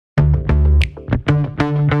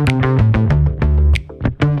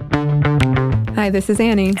Hi, this is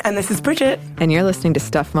Annie. And this is Bridget. And you're listening to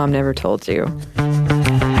Stuff Mom Never Told You.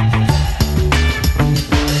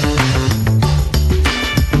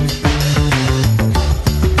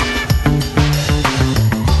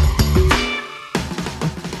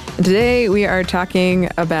 Today we are talking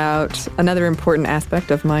about another important aspect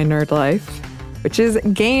of my nerd life, which is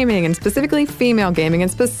gaming, and specifically female gaming, and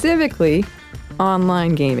specifically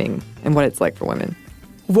online gaming, and what it's like for women.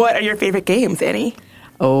 What are your favorite games, Annie?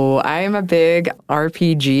 Oh, I am a big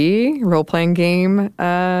RPG, role-playing game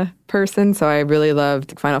person, so I really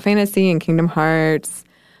loved Final Fantasy and Kingdom Hearts,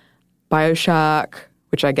 BioShock,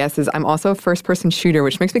 which I guess is, I'm also a first-person shooter,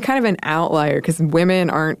 which makes me kind of an outlier because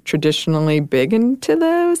women aren't traditionally big into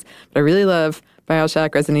those. But I really love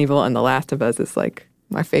BioShock, Resident Evil, and The Last of Us is like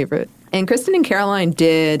my favorite. And Kristen and Caroline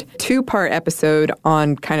did a 2-part episode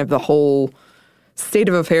on kind of the whole state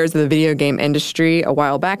of affairs of the video game industry a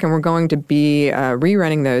while back, and we're going to be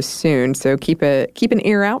rerunning those soon, so keep an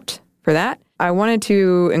ear out for that. I wanted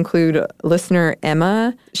to include listener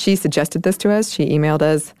Emma. She suggested this to us. She emailed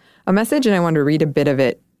us a message, and I wanted to read a bit of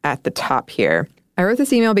it at the top here. I wrote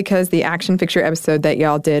this email because the action picture episode that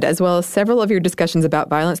y'all did, as well as several of your discussions about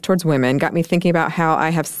violence towards women, got me thinking about how I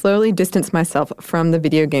have slowly distanced myself from the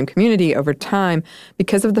video game community over time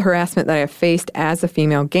because of the harassment that I have faced as a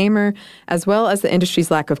female gamer, as well as the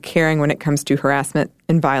industry's lack of caring when it comes to harassment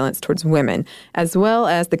and violence towards women, as well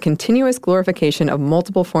as the continuous glorification of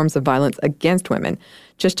multiple forms of violence against women.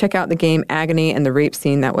 Just check out the game Agony and the rape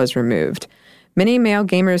scene that was removed. Many male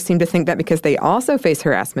gamers seem to think that because they also face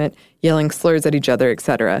harassment, yelling slurs at each other,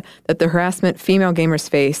 etc., that the harassment female gamers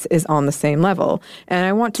face is on the same level. And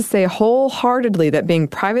I want to say wholeheartedly that being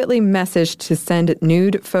privately messaged to send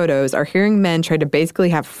nude photos or hearing men try to basically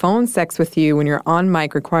have phone sex with you when you're on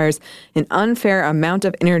mic requires an unfair amount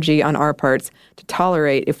of energy on our parts to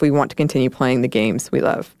tolerate if we want to continue playing the games we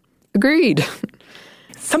love. Agreed.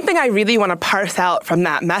 Something I really want to parse out from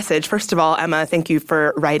that message. First of all, Emma, thank you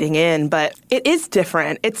for writing in, but it is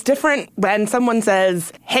different. It's different when someone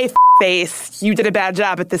says, hey, face, you did a bad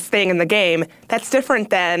job at this thing in the game. That's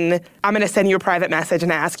different than, I'm going to send you a private message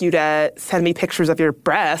and ask you to send me pictures of your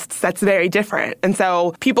breasts. That's very different. And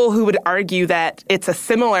so people who would argue that it's a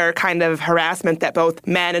similar kind of harassment that both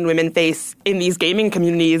men and women face in these gaming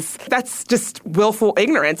communities, that's just willful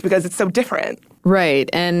ignorance because it's so different. Right.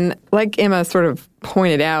 And like Emma sort of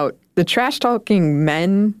pointed out, the trash-talking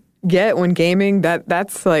men get when gaming,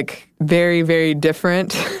 that's like very, very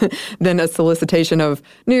different than a solicitation of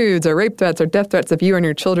nudes or rape threats or death threats of you and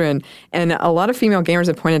your children. And a lot of female gamers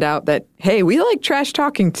have pointed out that, hey, we like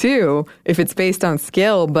trash-talking too if it's based on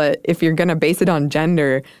skill, but if you're going to base it on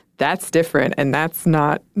gender, that's different, and that's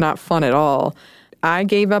not fun at all. I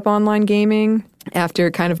gave up online gaming after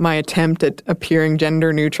kind of my attempt at appearing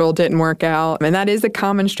gender neutral didn't work out. And that is a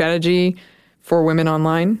common strategy for women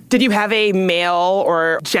online. Did you have a male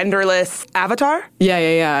or genderless avatar?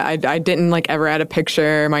 Yeah. I didn't ever add a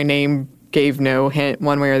picture. My name gave no hint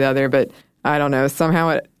one way or the other, but I don't know. Somehow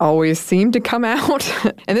it always seemed to come out.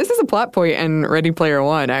 And this is a plot point in Ready Player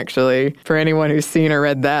One, actually, for anyone who's seen or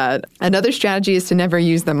read that. Another strategy is to never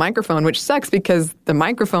use the microphone, which sucks because the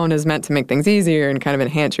microphone is meant to make things easier and kind of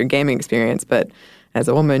enhance your gaming experience. But as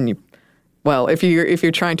a woman, if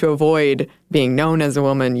you're trying to avoid being known as a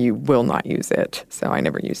woman, you will not use it. So I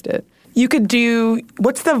never used it. You could do,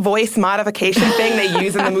 what's the voice modification thing they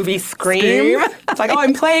use in the movie Scream? It's like,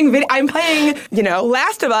 I'm playing,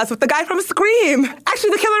 Last of Us with the guy from Scream. Actually,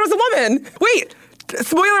 the killer was a woman. Wait,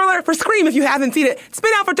 spoiler alert for Scream if you haven't seen it. It's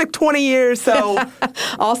been out for 20 years, so.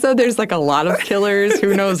 Also, there's a lot of killers.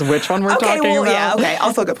 Who knows which one we're talking about? Yeah, okay.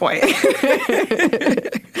 Also a good point.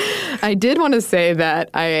 I did want to say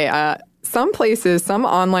that some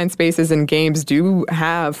online spaces and games do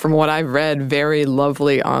have, from what I've read, very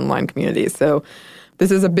lovely online communities. So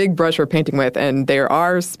this is a big brush we're painting with, and there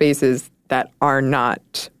are spaces that are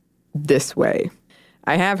not this way.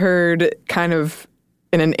 I have heard kind of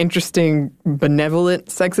in an interesting benevolent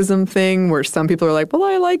sexism thing where some people are like, well,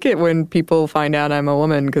 I like it when people find out I'm a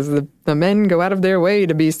woman because the men go out of their way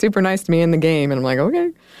to be super nice to me in the game. And I'm like,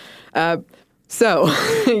 okay. So,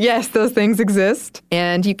 yes, those things exist,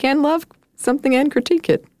 and you can love something and critique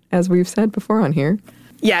it, as we've said before on here.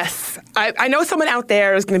 Yes. I know someone out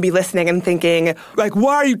there is going to be listening and thinking,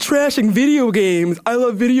 why are you trashing video games? I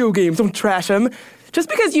love video games. Don't trash them. Just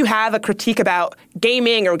because you have a critique about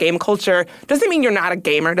gaming or game culture doesn't mean you're not a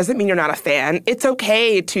gamer, doesn't mean you're not a fan. It's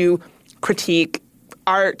okay to critique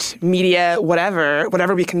art, media,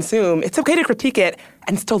 whatever we consume. It's okay to critique it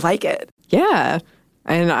and still like it. Yeah.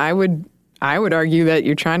 And I would argue that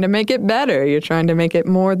you're trying to make it better. You're trying to make it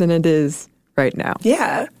more than it is right now.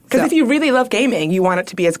 Yeah. Because if you really love gaming, you want it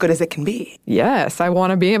to be as good as it can be. Yes, I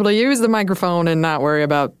want to be able to use the microphone and not worry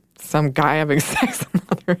about some guy having sex on the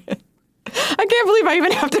other end. I can't believe I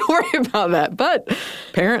even have to worry about that, but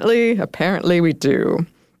apparently we do.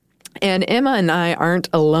 And Emma and I aren't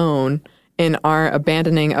alone in our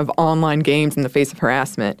abandoning of online games in the face of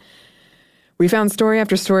harassment. We found story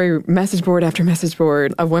after story, message board after message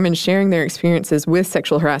board of women sharing their experiences with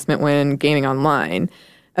sexual harassment when gaming online.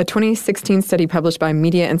 A 2016 study published by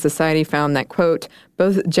Media and Society found that, quote,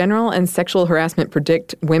 both general and sexual harassment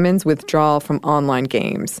predict women's withdrawal from online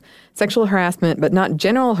games. Sexual harassment, but not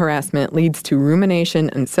general harassment, leads to rumination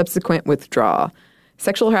and subsequent withdrawal.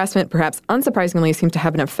 Sexual harassment, perhaps unsurprisingly, seems to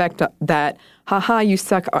have an effect that, haha, you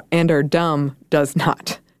suck and are dumb, does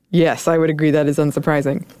not. Yes, I would agree that is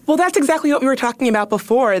unsurprising. Well, that's exactly what we were talking about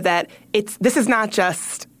before, that this is not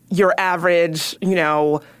just your average,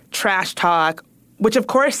 trash talk, which of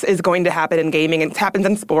course is going to happen in gaming and it happens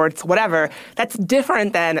in sports, whatever. That's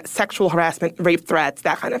different than sexual harassment, rape threats,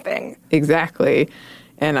 that kind of thing. Exactly.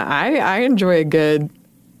 And I enjoy a good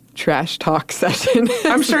trash talk session.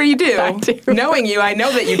 I'm sure you do. I do. Knowing you, I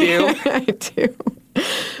know that you do. I do.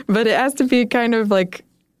 But it has to be kind of like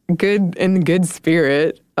good in good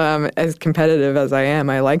spirit. As competitive as I am,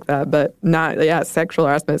 I like that. But sexual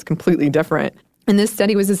harassment is completely different. And this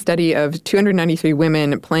study was a study of 293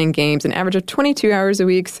 women playing games, an average of 22 hours a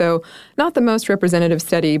week. So not the most representative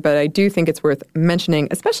study, but I do think it's worth mentioning,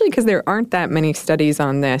 especially because there aren't that many studies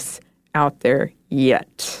on this out there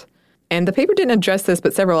yet. And the paper didn't address this,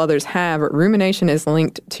 but several others have. Rumination is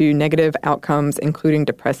linked to negative outcomes, including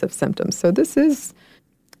depressive symptoms. So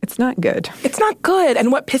it's not good. It's not good.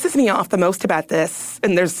 And what pisses me off the most about this,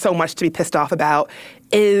 and there's so much to be pissed off about,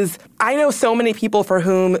 is I know so many people for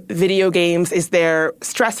whom video games is their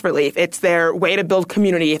stress relief. It's their way to build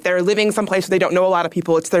community. If they're living someplace where they don't know a lot of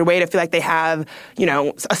people, it's their way to feel like they have,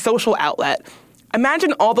 a social outlet.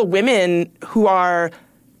 Imagine all the women who are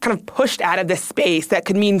kind of pushed out of this space that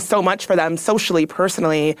could mean so much for them socially,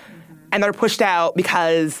 personally, and they're pushed out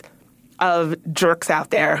because of jerks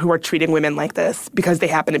out there who are treating women like this because they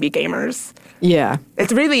happen to be gamers. Yeah.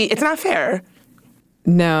 It's not fair.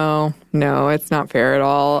 No, it's not fair at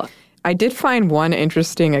all. I did find one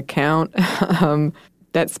interesting account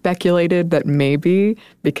that speculated that maybe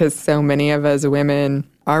because so many of us women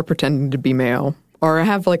are pretending to be male or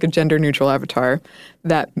have like a gender-neutral avatar,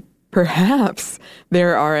 that perhaps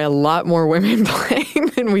there are a lot more women playing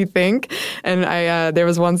than we think. And there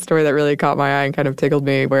was one story that really caught my eye and kind of tickled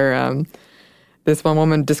me where this one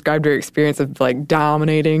woman described her experience of like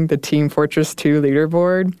dominating the Team Fortress 2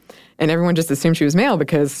 leaderboard. And everyone just assumed she was male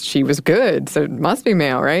because she was good. So it must be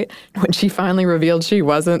male, right? When she finally revealed she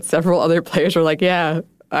wasn't, several other players were like, yeah,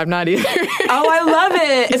 I'm not either. Oh, I love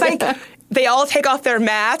it. It's like they all take off their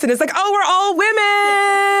masks and it's like, oh, we're all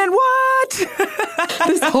women. What?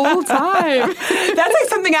 This whole time. That's like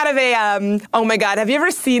something out of a, oh my God, have you ever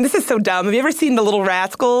seen, this is so dumb, have you ever seen The Little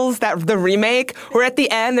Rascals, the remake, where at the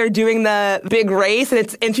end they're doing the big race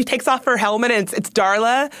and she takes off her helmet and it's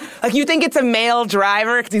Darla? Like you think it's a male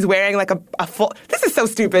driver because he's wearing like a full, this is so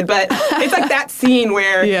stupid, but it's like that scene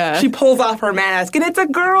where she pulls off her mask and it's a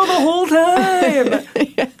girl the whole time.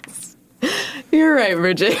 Yes. You're right,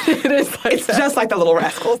 Bridget. It's just like The Little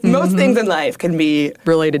Rascals. Mm-hmm. Most things in life can be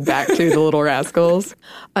related back to The Little Rascals.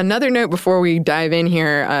 Another note before we dive in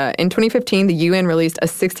here. In 2015, the UN released a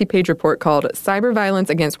 60-page report called Cyber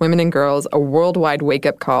Violence Against Women and Girls, a Worldwide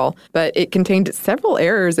Wake-Up Call. But it contained several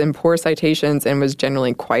errors and poor citations and was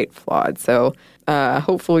generally quite flawed. So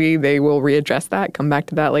hopefully they will readdress that, come back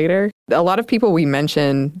to that later. A lot of people we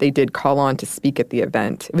mentioned, they did call on to speak at the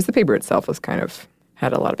event. It was the paper itself was kind of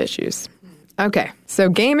had a lot of issues. Okay, so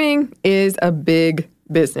gaming is a big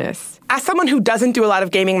business. As someone who doesn't do a lot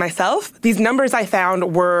of gaming myself, these numbers I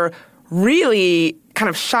found were really kind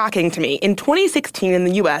of shocking to me. In 2016 in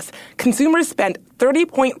the US, consumers spent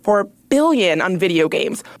 $30.4 billion on video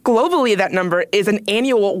games. Globally, that number is an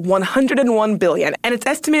annual $101 billion, and it's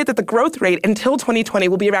estimated that the growth rate until 2020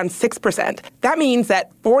 will be around 6%. That means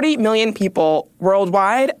that 40 million people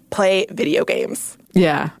worldwide play video games.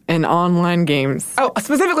 Yeah, and online games. Oh,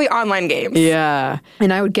 specifically online games. Yeah.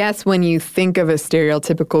 And I would guess when you think of a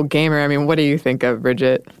stereotypical gamer, I mean, what do you think of,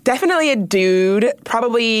 Bridget? Definitely a dude,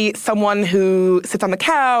 probably someone who sits on the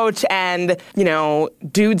couch and,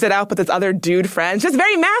 dudes it up with his other dude friends. Just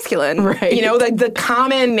very masculine. Right. The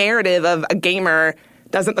common narrative of a gamer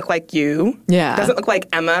doesn't look like you. Yeah. Doesn't look like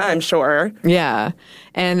Emma, I'm sure. Yeah.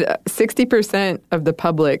 And 60% of the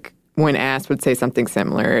public when asked, would say something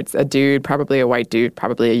similar. It's a dude, probably a white dude,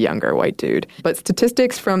 probably a younger white dude. But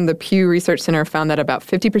statistics from the Pew Research Center found that about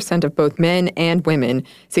 50% of both men and women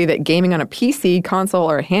say that gaming on a PC, console,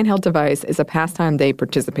 or a handheld device is a pastime they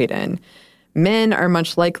participate in. Men are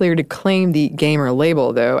much likelier to claim the gamer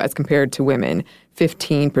label, though, as compared to women,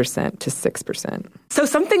 15% to 6%. So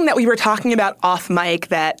something that we were talking about off mic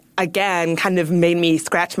that, again, kind of made me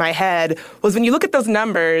scratch my head was when you look at those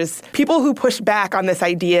numbers, people who push back on this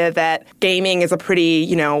idea that gaming is a pretty,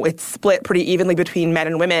 it's split pretty evenly between men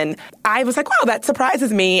and women, I was like, wow, that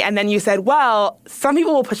surprises me. And then you said, well, some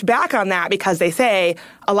people will push back on that because they say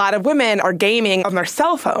a lot of women are gaming on their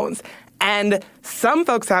cell phones. And some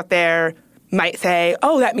folks out there might say,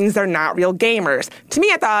 oh, that means they're not real gamers. To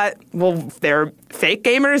me, I thought, well, they're fake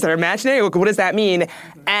gamers, they're imaginary. What does that mean?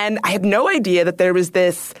 And I had no idea that there was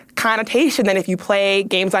this connotation that if you play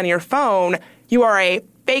games on your phone, you are a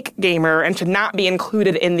fake gamer and should not be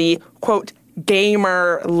included in the, quote,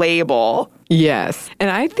 gamer label. Yes. And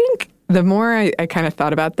I think the more I kind of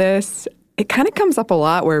thought about this, it kind of comes up a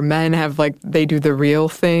lot where men have, they do the real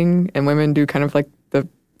thing and women do kind of the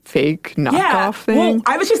fake knockoff thing. Well,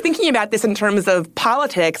 I was just thinking about this in terms of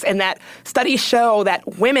politics, and that studies show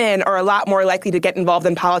that women are a lot more likely to get involved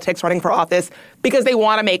in politics, running for office, because they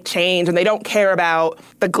want to make change and they don't care about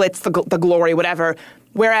the glitz, the glory, whatever.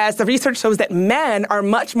 Whereas the research shows that men are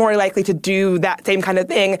much more likely to do that same kind of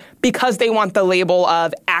thing because they want the label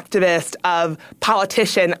of activist, of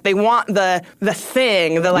politician. They want the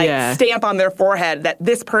thing, the stamp on their forehead that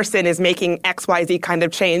this person is making XYZ kind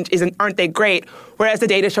of change. Aren't they great? Whereas the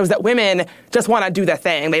data shows that women just want to do the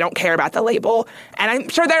thing. They don't care about the label. And I'm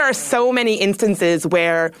sure there are so many instances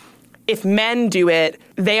where if men do it,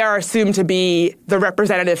 they are assumed to be the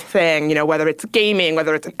representative thing, whether it's gaming,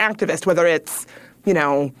 whether it's an activist, whether it's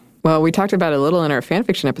Well, we talked about it a little in our fan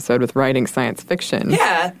fiction episode with writing science fiction.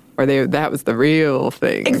 Yeah. Where that was the real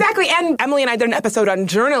thing. Exactly. And Emily and I did an episode on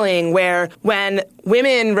journaling where when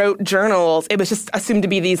women wrote journals, it was just assumed to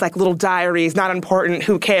be these little diaries, not important,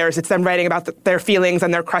 who cares? It's them writing about their feelings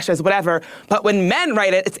and their crushes, whatever. But when men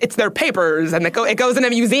write it, it's their papers and it goes in a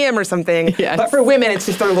museum or something. Yes. But for women, it's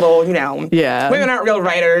just their little, Yeah. Women aren't real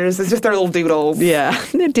writers. It's just their little doodles. Yeah,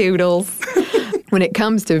 the doodles. When it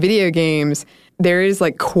comes to video games, there is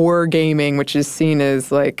core gaming, which is seen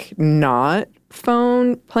as not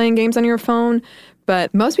playing games on your phone.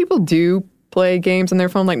 But most people do play games on their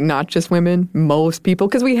phone, not just women, most people,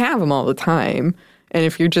 because we have them all the time. And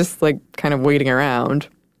if you're just kind of waiting around,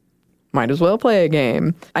 might as well play a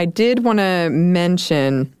game. I did want to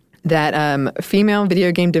mention that a female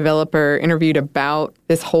video game developer interviewed about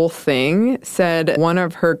this whole thing said one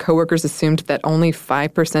of her coworkers assumed that only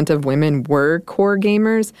 5% of women were core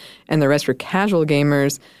gamers and the rest were casual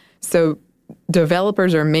gamers. So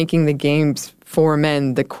developers are making the games for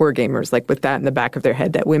men, the core gamers, with that in the back of their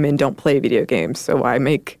head that women don't play video games. So why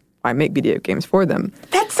make video games for them?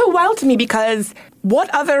 That's so wild to me because what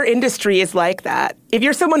other industry is like that? If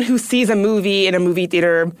you're someone who sees a movie in a movie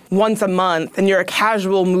theater once a month and you're a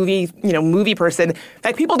casual movie person,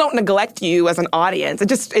 people don't neglect you as an audience.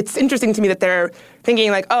 It's interesting to me that they're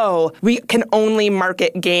thinking oh, we can only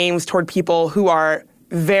market games toward people who are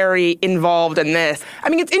very involved in this. I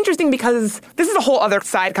mean, it's interesting because this is a whole other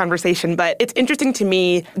side conversation, but it's interesting to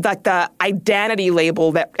me that the identity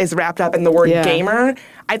label that is wrapped up in the word gamer,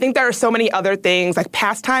 I think there are so many other things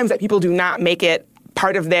pastimes that people do not make it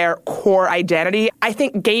part of their core identity. I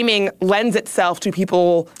think gaming lends itself to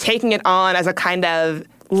people taking it on as a kind of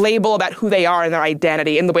label about who they are and their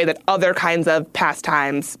identity in the way that other kinds of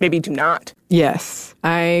pastimes maybe do not. Yes,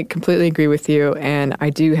 I completely agree with you. And I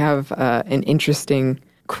do have an interesting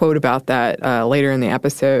quote about that later in the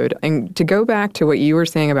episode. And to go back to what you were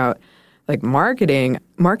saying about marketing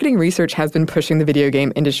research has been pushing the video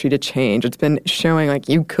game industry to change. It's been showing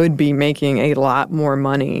you could be making a lot more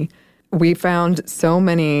money. We found so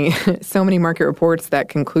many market reports that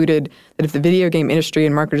concluded that if the video game industry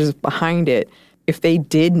and marketers behind it, if they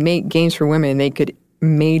did make games for women, they could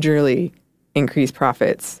majorly increase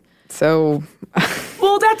profits. So,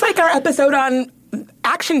 well, that's our episode on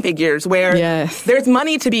action figures where there's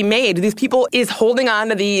money to be made. These people is holding on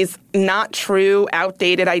to these not true,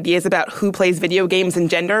 outdated ideas about who plays video games and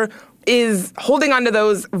gender. Is holding on to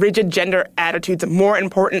those rigid gender attitudes more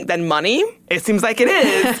important than money? It seems like it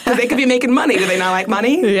is, because they could be making money. Do they not like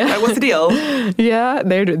money? Yeah. What's the deal? Yeah,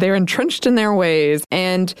 they're entrenched in their ways.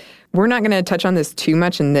 And we're not going to touch on this too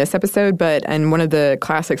much in this episode, but in one of the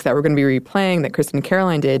classics that we're going to be replaying that Kristen and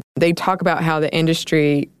Caroline did, they talk about how the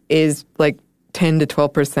industry is 10 to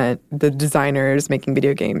 12%. The designers making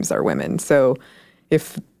video games are women. So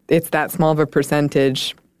if it's that small of a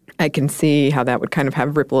percentage, I can see how that would kind of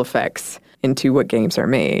have ripple effects into what games are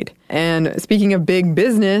made. And speaking of big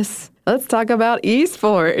business, let's talk about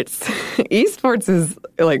esports. Esports is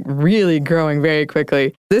like really growing very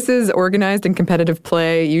quickly. This is organized and competitive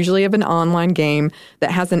play, usually of an online game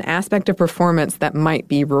that has an aspect of performance that might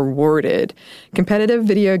be rewarded. Competitive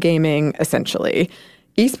video gaming, essentially.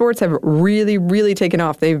 Esports have really, really taken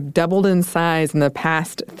off. They've doubled in size in the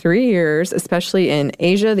past 3 years, especially in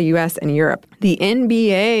Asia, the US, and Europe. The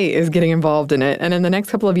NBA is getting involved in it, and in the next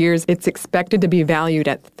couple of years, it's expected to be valued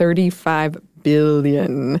at $35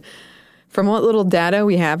 billion. From what little data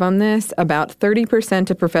we have on this, about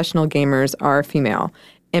 30% of professional gamers are female.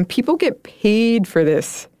 And people get paid for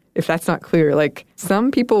this, if that's not clear. Like,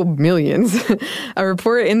 some people, millions. A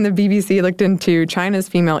report in the BBC looked into China's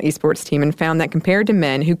female esports team and found that compared to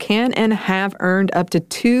men who can and have earned up to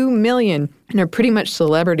 $2 million and are pretty much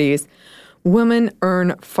celebrities, women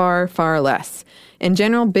earn far, far less. In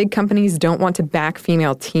general, big companies don't want to back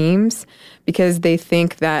female teams because they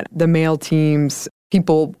think that the male teams,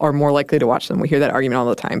 people are more likely to watch them. We hear that argument all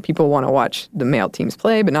the time. People want to watch the male teams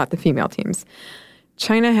play, but not the female teams.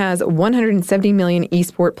 China has 170 million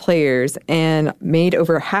esport players and made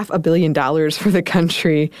over $500 million for the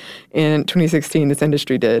country in 2016, this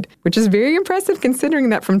industry did, which is very impressive considering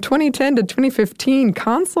that from 2010 to 2015,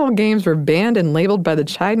 console games were banned and labeled by the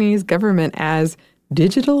Chinese government as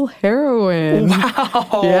digital heroin.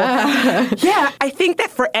 Wow. Yeah. Yeah, I think that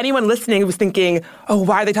for anyone listening who's thinking, oh,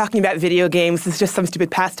 why are they talking about video games? This is just some stupid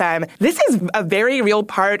pastime. This is a very real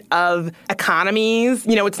part of economies.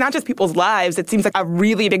 You know, it's not just people's lives. It seems like a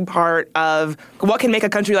really big part of what can make a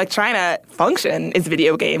country like China function is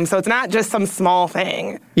video games. So it's not just some small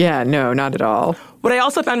thing. Yeah, no, not at all. What I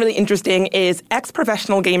also found really interesting is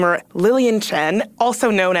ex-professional gamer Lillian Chen,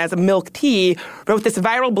 also known as Milk Tea, wrote this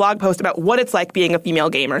viral blog post about what it's like being a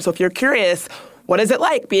female gamer. So if you're curious, what is it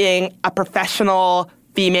like being a professional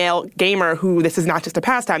female gamer who this is not just a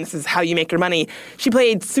pastime, this is how you make your money. She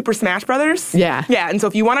played Super Smash Brothers. Yeah. Yeah, and so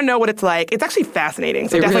if you want to know what it's like, it's actually fascinating.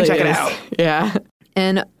 So definitely check it out. Yeah.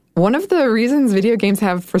 And one of the reasons video games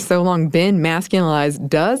have for so long been masculinized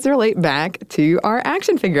does relate back to our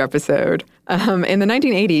action figure episode. In the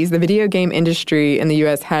 1980s, the video game industry in the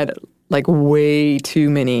U.S. had like way too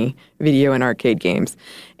many video and arcade games.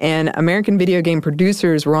 And American video game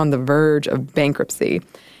producers were on the verge of bankruptcy.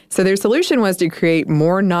 So their solution was to create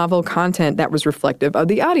more novel content that was reflective of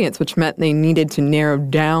the audience, which meant they needed to narrow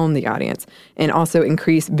down the audience and also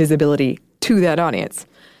increase visibility to that audience.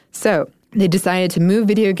 So they decided to move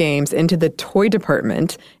video games into the toy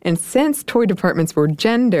department, and since toy departments were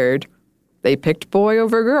gendered, they picked boy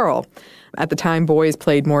over girl. At the time, boys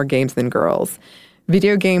played more games than girls.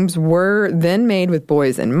 Video games were then made with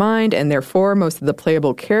boys in mind, and therefore most of the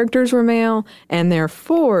playable characters were male, and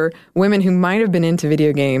therefore women who might have been into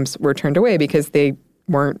video games were turned away because they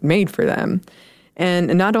weren't made for them.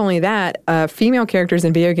 And not only that, female characters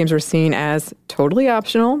in video games were seen as totally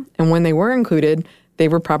optional, and when they were included, they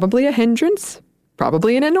were probably a hindrance,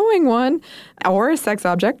 probably an annoying one, or a sex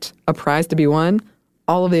object, a prize to be won,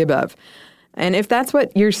 all of the above. And if that's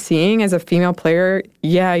what you're seeing as a female player,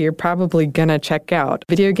 yeah, you're probably gonna check out.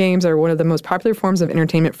 Video games are one of the most popular forms of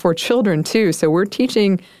entertainment for children, too, so we're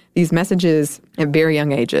teaching these messages at very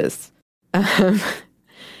young ages. And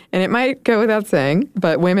it might go without saying,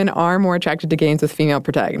 but women are more attracted to games with female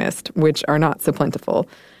protagonists, which are not so plentiful.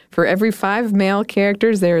 For every 5 male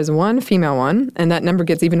characters, there is 1 female one, and that number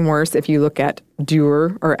gets even worse if you look at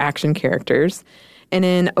doer or action characters. And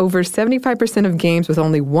in over 75% of games with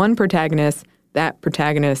only 1 protagonist, that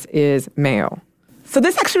protagonist is male. So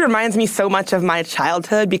this actually reminds me so much of my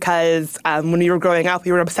childhood because when we were growing up,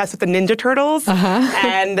 we were obsessed with the Ninja Turtles.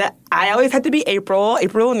 And I always had to be April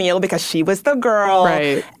O'Neil, because she was the girl.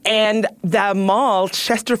 Right. And the mall,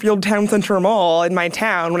 Chesterfield Town Center Mall in my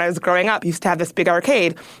town, when I was growing up, used to have this big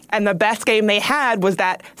arcade. And the best game they had was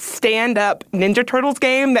that stand-up Ninja Turtles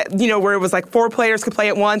game that, you know, where it was like 4 players could play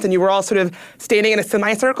at once and you were all sort of standing in a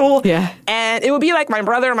semicircle. Yeah. And it would be like my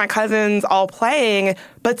brother and my cousins all playing.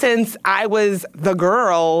 But since I was the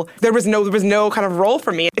girl, there was no kind of role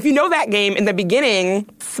for me. If you know that game, in the beginning,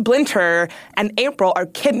 Splinter and April are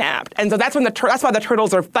kidnapped. And so that's why the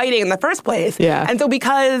turtles are fighting in the first place. Yeah. And so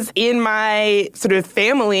because in my sort of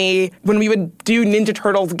family, when we would do Ninja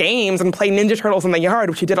Turtles games and play Ninja Turtles in the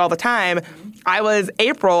yard, which we did all the time, I was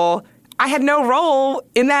April. I had no role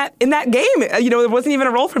in that game. You know, it wasn't even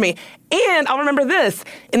a role for me. And I'll remember this.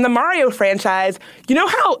 In the Mario franchise, you know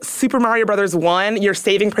how Super Mario Brothers 1, you're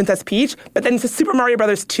saving Princess Peach, but then Super Mario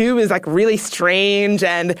Brothers 2 is like really strange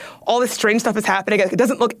and all this strange stuff is happening. It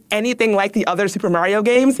doesn't look anything like the other Super Mario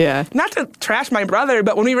games. Yeah. Not to trash my brother,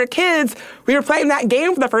 but when we were kids, we were playing that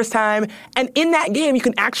game for the first time, and in that game, you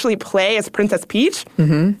can actually play as Princess Peach.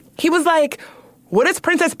 Mm-hmm. He was like, what is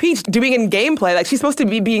Princess Peach doing in gameplay? Like, she's supposed to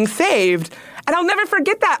be being saved. And I'll never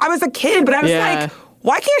forget that. I was a kid, but I was like,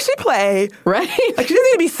 why can't she play? Right. Like, she doesn't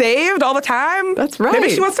need to be saved all the time. That's right.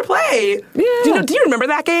 Maybe she wants to play. Yeah. Do you remember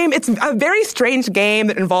that game? It's a very strange game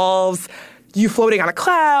that involves you floating on a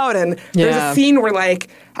cloud, and there's a scene where, like,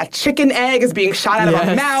 a chicken egg is being shot out of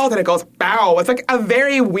a mouth, and it goes, bow. It's, like, a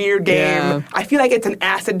very weird game. Yeah. I feel like it's an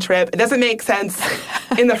acid trip. It doesn't make sense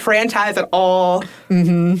in the franchise at all.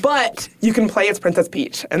 Mm-hmm. But you can play as Princess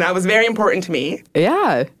Peach, and that was very important to me.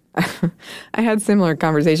 Yeah. I had similar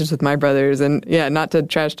conversations with my brothers, and not to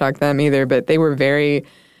trash talk them either, but they were very...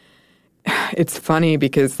 It's funny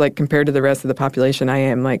because, like, compared to the rest of the population, I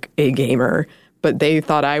am, like, a gamer. But they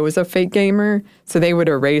thought I was a fake gamer, so they would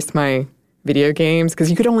erase my video games because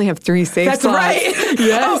you could only have 3 save slots. That's right.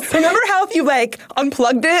 Yes. Oh, remember how if you, like,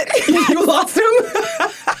 unplugged it, you lost them?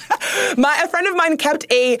 A friend of mine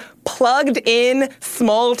kept a plugged-in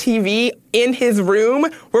small TV in his room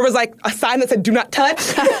where it was, like, a sign that said, do not touch.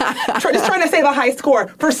 Just trying to save a high score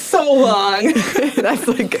for so long. That's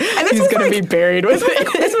like, he's going to be buried with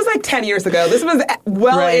it. This was, like, 10 years ago. This was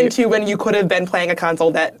into when you could have been playing a console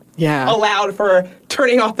that allowed for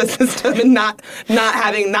turning off the system and not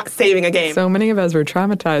saving a game. So many of us were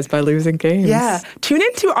traumatized by losing games. Yeah. Tune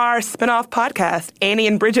into our spin-off podcast, Annie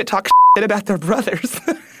and Bridget Talk Shit About Their Brothers.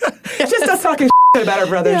 Just us talking shit about our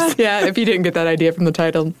brothers. Yeah, if you didn't get that idea from the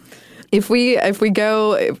title. If we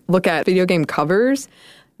go look at video game covers,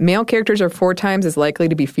 male characters are 4 times as likely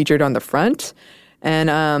to be featured on the front.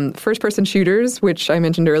 And first-person shooters, which I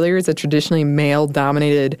mentioned earlier, is a traditionally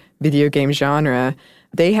male-dominated video game genre.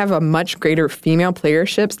 They have a much greater female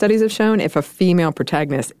playership, studies have shown, if a female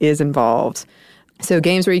protagonist is involved. So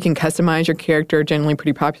games where you can customize your character are generally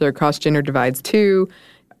pretty popular across gender divides, too.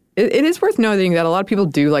 It is worth noting that a lot of people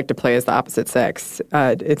do like to play as the opposite sex.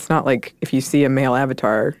 It's not like if you see a male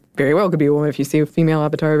avatar, very well could be a woman. If you see a female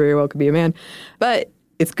avatar, very well could be a man. But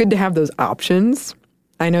it's good to have those options.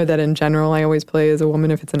 I know that in general, I always play as a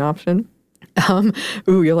woman if it's an option.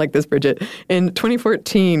 You'll like this, Bridget. In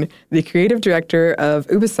 2014, the creative director of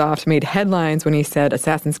Ubisoft made headlines when he said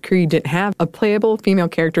Assassin's Creed didn't have a playable female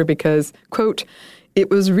character because, quote, it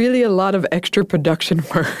was really a lot of extra production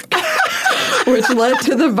work. Which led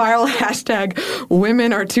to the viral hashtag,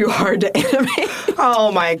 women are too hard to animate.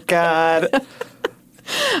 Oh, my God.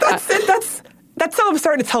 That's so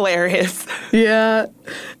absurd, it's hilarious. Yeah.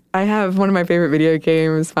 I have one of my favorite video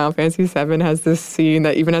games, Final Fantasy VII, has this scene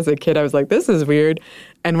that even as a kid I was like, this is weird.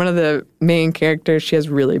 And one of the main characters, she has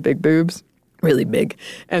really big boobs, really big.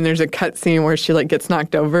 And there's a cut scene where she, like, gets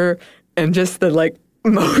knocked over and just the, like,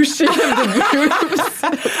 motion of the boobs.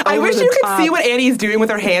 I wish you could see what Annie's doing with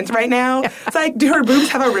her hands right now. Yeah. It's like, do her boobs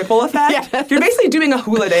have a ripple effect? Yeah. You're basically doing a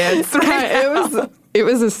hula dance right now. It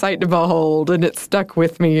was a sight to behold, and it stuck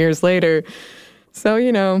with me years later.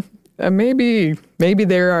 So, maybe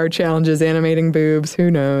there are challenges animating boobs. Who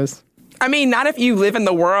knows? I mean, not if you live in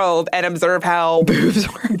the world and observe how boobs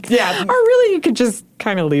work. Yeah. Or really, you could just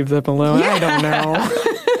kind of leave them alone. Yeah. I don't know.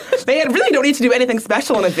 They really don't need to do anything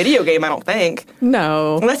special in a video game, I don't think.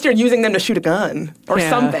 No. Unless you're using them to shoot a gun or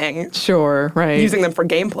something. Sure, right. Using them for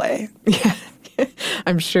gameplay. Yeah.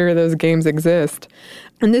 I'm sure those games exist.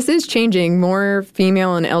 And this is changing. More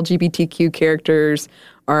female and LGBTQ characters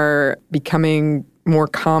are becoming more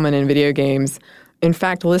common in video games. In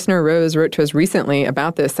fact, listener Rose wrote to us recently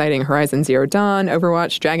about this, citing Horizon Zero Dawn,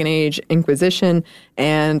 Overwatch, Dragon Age, Inquisition,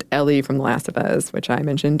 and Ellie from The Last of Us, which I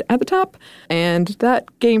mentioned at the top. And that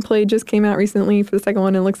gameplay just came out recently for the second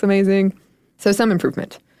one and looks amazing. So some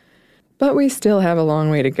improvement. But we still have a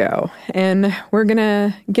long way to go. And we're going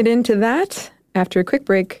to get into that after a quick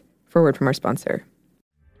break for a word from our sponsor.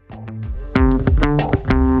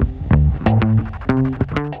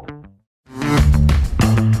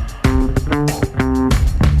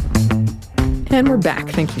 And we're back.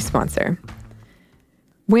 Thank you, sponsor.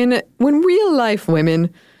 When real-life women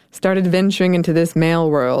started venturing into this male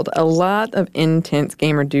world, a lot of intense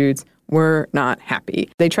gamer dudes were not happy.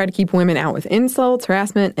 They tried to keep women out with insults,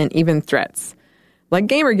 harassment, and even threats. Like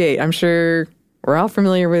Gamergate, I'm sure We're all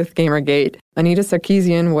familiar with Gamergate. Anita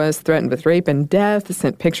Sarkeesian was threatened with rape and death,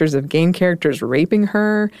 sent pictures of game characters raping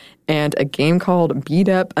her, and a game called Beat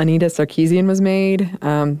Up Anita Sarkeesian was made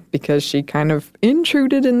because she kind of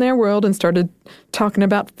intruded in their world and started talking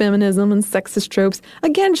about feminism and sexist tropes.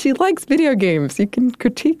 Again, she likes video games. You can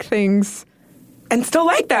critique things. And still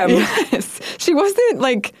like them. Yes. She wasn't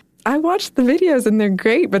like... I watched the videos and they're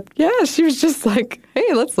great, but yeah, she was just like,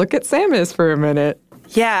 hey, let's look at Samus for a minute.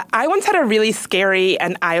 Yeah, I once had a really scary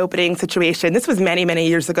and eye-opening situation. This was many, many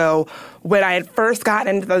years ago when I had first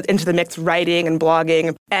gotten into the mix writing and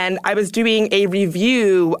blogging, and I was doing a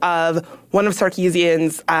review of one of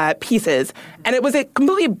Sarkeesian's pieces. And it was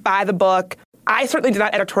completely by the book. I certainly did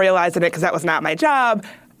not editorialize in it because that was not my job.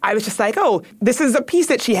 I was just like, oh, this is a piece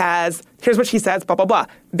that she has. Here's what she says, blah, blah, blah.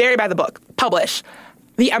 Very by the book. Publish.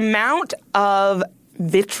 The amount of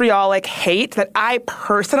vitriolic hate that I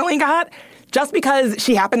personally got just because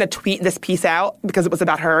she happened to tweet this piece out because it was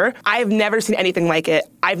about her, I've never seen anything like it.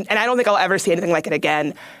 And I don't think I'll ever see anything like it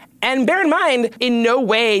again. And bear in mind, in no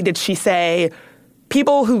way did she say,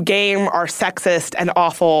 people who game are sexist and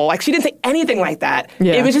awful. Like, she didn't say anything like that.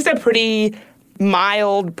 Yeah. It was just a pretty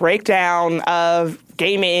mild breakdown of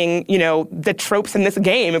gaming, the tropes in this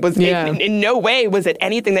game. It was in no way was it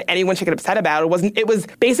anything that anyone should get upset about. It was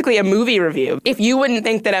basically a movie review. If you wouldn't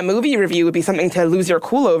think that a movie review would be something to lose your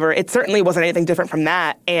cool over, it certainly wasn't anything different from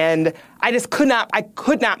that. And I just could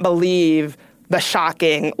not believe the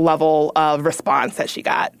shocking level of response that she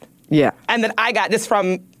got. Yeah. And that I got just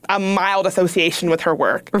from a mild association with her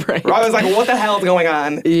work. Right. I was like, what the hell is going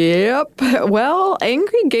on? Yep. Well,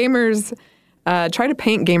 angry gamers try to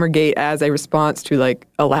paint Gamergate as a response to, like,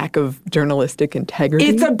 a lack of journalistic integrity.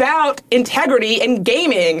 It's about integrity in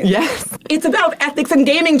gaming. Yes. It's about ethics in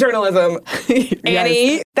gaming journalism,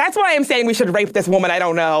 Annie. Yes. That's why I'm saying we should rape this woman. I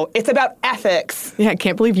don't know. It's about ethics. Yeah, I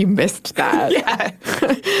can't believe you missed that.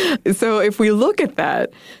 Yeah. So if we look at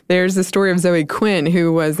that, there's the story of Zoe Quinn,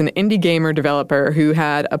 who was an indie gamer developer who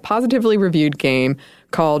had a positively reviewed game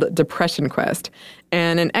called Depression Quest.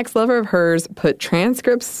 And an ex-lover of hers put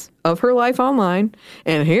transcripts of her life online.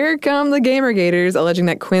 And here come the Gamergaters alleging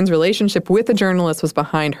that Quinn's relationship with a journalist was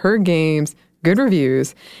behind her game's good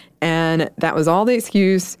reviews. And that was all the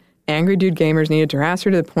excuse angry dude gamers needed to harass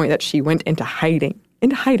her to the point that she went into hiding.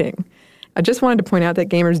 I just wanted to point out that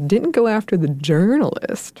gamers didn't go after the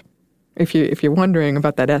journalist. If you're wondering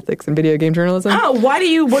about that ethics in video game journalism. Oh, why do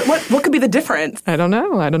you, what could be the difference? I don't know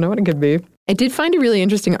what it could be. I did find a really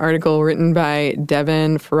interesting article written by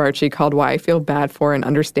Devin Ferrarci called Why I Feel Bad For and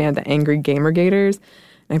Understand the Angry Gamergaters.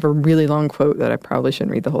 I have a really long quote that I probably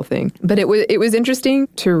shouldn't read the whole thing. But it was interesting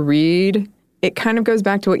to read. It kind of goes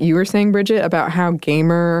back to what you were saying, Bridget, about how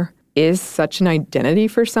gamer is such an identity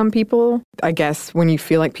for some people. I guess when you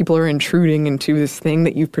feel like people are intruding into this thing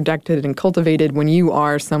that you've protected and cultivated, when you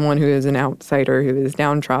are someone who is an outsider, who is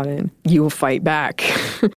downtrodden, you will fight back.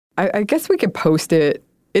 I guess we could post it.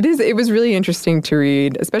 It was really interesting to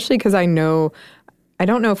read, especially because I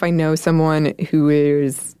don't know if I know someone who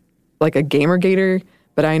is like a Gamergater,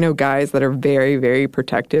 but I know guys that are very, very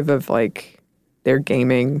protective of like their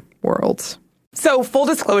gaming worlds. So full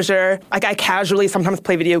disclosure, like I casually sometimes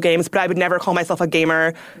play video games, but I would never call myself a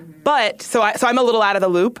gamer. But so I'm a little out of the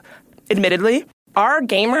loop, admittedly. Are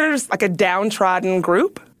gamers like a downtrodden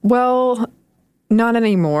group? Well, not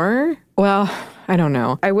anymore. Well, I don't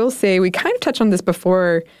know. I will say we kind of touched on this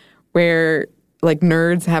before where like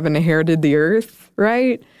nerds haven't inherited the earth,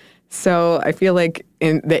 right? So I feel like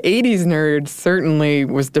in the 80s nerds certainly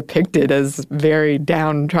was depicted as very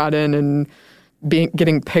downtrodden and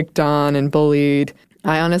getting picked on and bullied.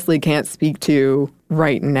 I honestly can't speak to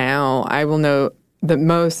right now. I will note that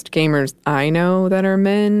most gamers I know that are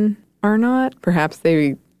men are not. Perhaps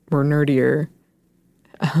they were nerdier.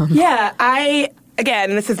 Yeah,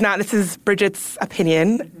 again, this is Bridget's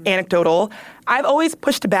opinion, anecdotal. I've always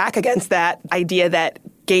pushed back against that idea that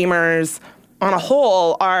gamers on a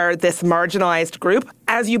whole are this marginalized group.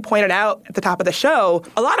 As you pointed out at the top of the show,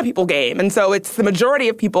 a lot of people game. And so it's the majority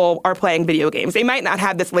of people are playing video games. They might not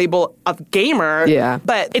have this label of gamer,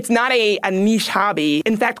 but it's not a niche hobby.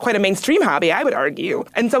 In fact, quite a mainstream hobby, I would argue.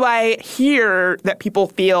 And so I hear that people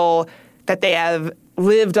feel that they have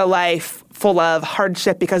lived a life full of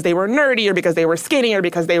hardship because they were nerdy or because they were skinny or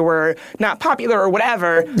because they were not popular or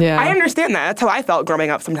whatever. Yeah. I understand that. That's how I felt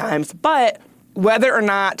growing up sometimes. But whether or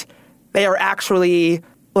not they are actually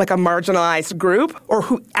like a marginalized group or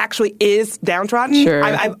who actually is downtrodden, sure.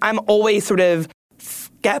 I'm always sort of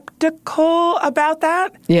skeptical about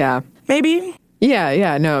that. Yeah. Maybe?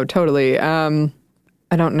 Yeah, no, totally.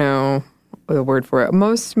 I don't know the word for it.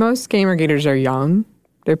 Most Gamergaters are young.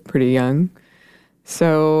 They're pretty young.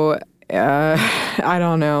 So I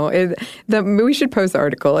don't know. We should post the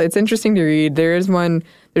article. It's interesting to read. There's one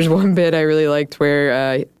bit I really liked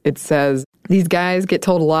where it says, these guys get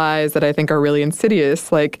told lies that I think are really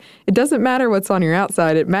insidious. Like, it doesn't matter what's on your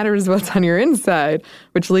outside, it matters what's on your inside,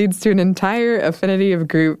 which leads to an entire affinity of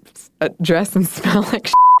groups dress and smell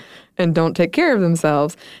like and don't take care of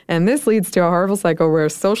themselves. And this leads to a horrible cycle where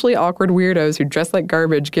socially awkward weirdos who dress like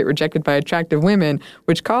garbage get rejected by attractive women,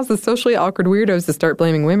 which causes socially awkward weirdos to start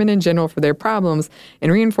blaming women in general for their problems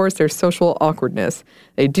and reinforce their social awkwardness.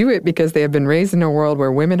 They do it because they have been raised in a world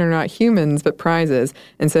where women are not humans but prizes,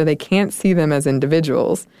 and so they can't see them as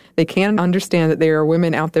individuals. They can't understand that there are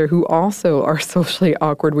women out there who also are socially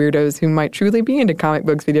awkward weirdos who might truly be into comic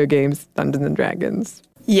books, video games, Dungeons and Dragons.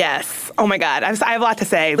 Yes. Oh my God. I have a lot to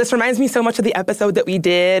say. This reminds me so much of the episode that we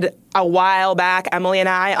did a while back, Emily and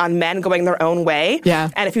I, on men going their own way.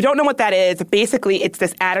 Yeah. And if you don't know what that is, basically it's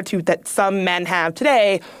this attitude that some men have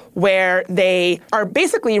today where they are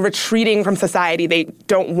basically retreating from society. They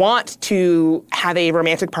don't want to have a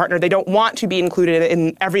romantic partner. They don't want to be included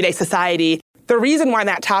in everyday society. The reason why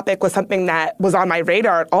that topic was something that was on my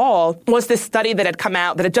radar at all was this study that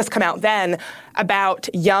had just come out then about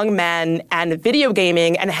young men and video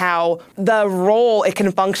gaming and how the role it can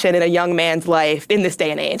function in a young man's life in this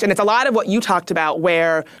day and age. And it's a lot of what you talked about,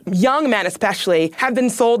 where young men especially have been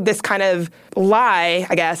sold this kind of lie,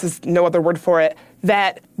 I guess is no other word for it,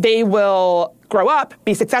 that they will grow up,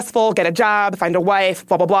 be successful, get a job, find a wife,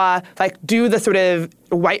 blah, blah, blah, like do the sort of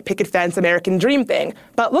white picket fence American dream thing.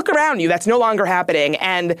 But look around you, that's no longer happening.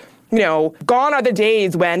 And, gone are the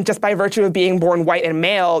days when just by virtue of being born white and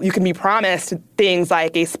male, you can be promised things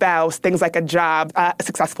like a spouse, things like a job, a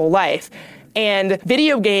successful life. And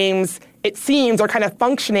video games, it seems, are kind of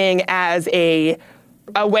functioning as a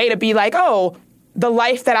way to be like, oh, the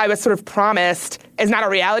life that I was sort of promised is not a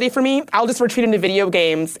reality for me. I'll just retreat into video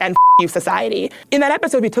games and you society. In that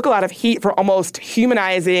episode, we took a lot of heat for almost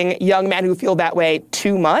humanizing young men who feel that way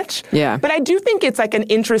too much. Yeah. But I do think it's like an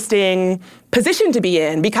interesting position to be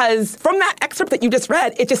in, because from that excerpt that you just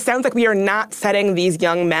read, it just sounds like we are not setting these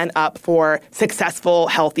young men up for successful,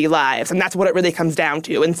 healthy lives. And that's what it really comes down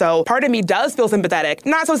to. And so part of me does feel sympathetic.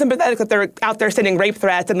 Not so sympathetic that they're out there sending rape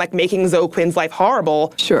threats and like making Zoe Quinn's life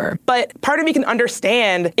horrible. Sure. But part of me can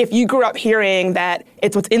understand if you grew up hearing that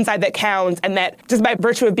it's what's inside that counts and that just by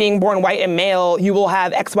virtue of being born white and male, you will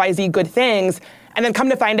have XYZ good things, and then come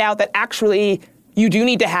to find out that actually you do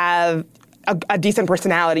need to have a decent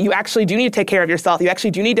personality. You actually do need to take care of yourself. You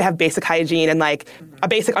actually do need to have basic hygiene and like a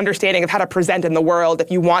basic understanding of how to present in the world if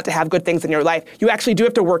you want to have good things in your life. You actually do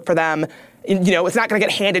have to work for them. It's not going to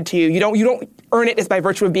get handed to you. You don't earn it just by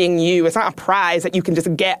virtue of being you. It's not a prize that you can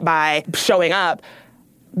just get by showing up.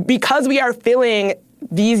 Because we are filling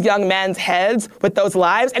these young men's heads with those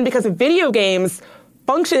lives, and because video games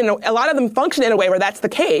a lot of them function in a way where that's the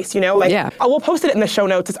case, Yeah. We'll post it in the show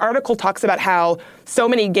notes. This article talks about how so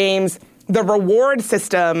many games, the reward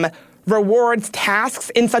system rewards tasks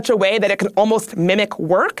in such a way that it can almost mimic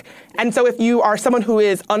work. And so if you are someone who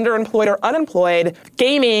is underemployed or unemployed,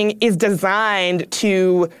 gaming is designed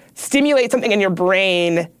to stimulate something in your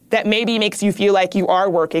brain that maybe makes you feel like you are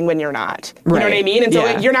working when you're not. You know what I mean? And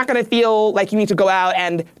so you're not going to feel like you need to go out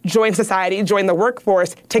and join society, join the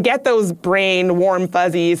workforce to get those brain warm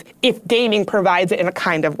fuzzies if gaming provides it in a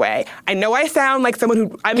kind of way. I know I sound like someone who,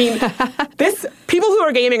 people who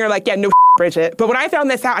are gaming are like, yeah, no Bridget. But when I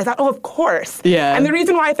found this out, I thought, oh, of course. Yeah. And the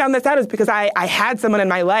reason why I found this out is because I had someone in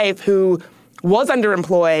my life who was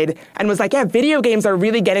underemployed and was like, yeah, video games are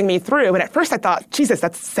really getting me through. And at first I thought, Jesus,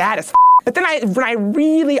 that's sad as But then when I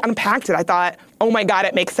really unpacked it, I thought, oh my God,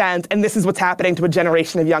 it makes sense. And this is what's happening to a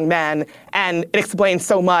generation of young men. And it explains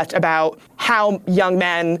so much about how young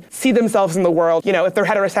men see themselves in the world. If they're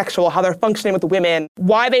heterosexual, how they're functioning with women,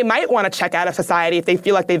 why they might want to check out of society if they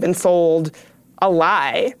feel like they've been sold a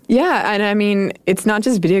lie. Yeah, and I mean, it's not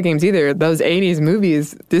just video games either. Those 80s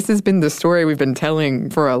movies, this has been the story we've been telling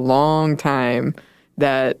for a long time,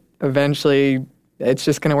 that eventually it's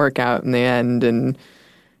just going to work out in the end and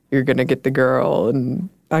you're going to get the girl. And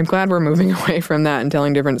I'm glad we're moving away from that and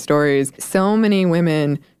telling different stories. So many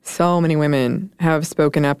women have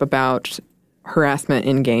spoken up about harassment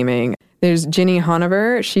in gaming. There's Ginny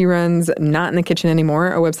Honover. She runs Not in the Kitchen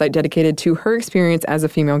Anymore, a website dedicated to her experience as a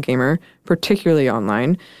female gamer, particularly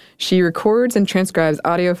online. She records and transcribes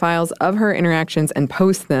audio files of her interactions and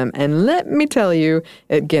posts them. And let me tell you,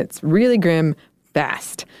 it gets really grim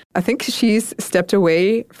fast. I think she's stepped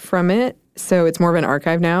away from it, so it's more of an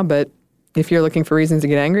archive now, but If you're looking for reasons to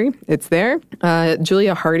get angry, it's there.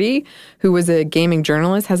 Julia Hardy, who was a gaming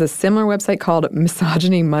journalist, has a similar website called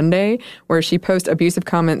Misogyny Monday, where she posts abusive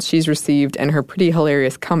comments she's received and her pretty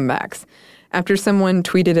hilarious comebacks. After someone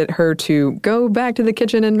tweeted at her to go back to the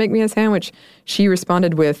kitchen and make me a sandwich, she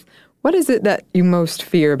responded with, "What is it that you most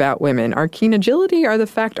fear about women? Our keen agility or the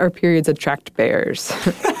fact our periods attract bears?"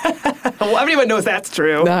 Well, everyone knows that's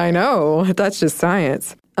true. I know. That's just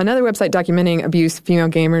science. Another website documenting abuse female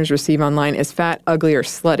gamers receive online is Fat, Ugly, or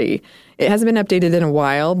Slutty. It hasn't been updated in a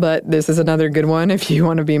while, but this is another good one if you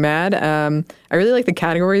want to be mad. I really like the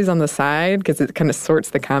categories on the side because it kind of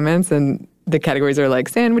sorts the comments, and the categories are like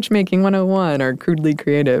Sandwich Making 101 or Crudely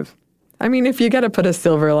Creative. I mean, if you got to put a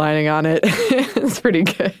silver lining on it, it's pretty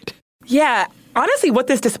good. Yeah. Honestly, what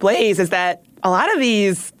this displays is that a lot of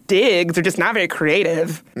these digs are just not very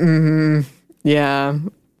creative. Mm-hmm. Yeah.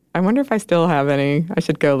 I wonder if I still have any. I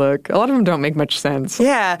should go look. A lot of them don't make much sense.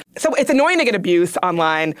 Yeah. So it's annoying to get abuse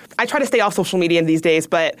online. I try to stay off social media these days,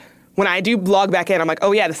 but when I do log back in, I'm like,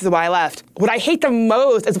 oh yeah, this is why I left. What I hate the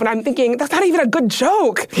most is when I'm thinking, that's not even a good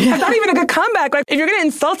joke. Yeah. That's not even a good comeback. Like, if you're going to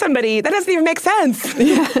insult somebody, that doesn't even make sense.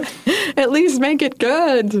 Yeah. At least make it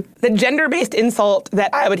good. The gender-based insult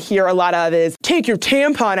that I would hear a lot of is, take your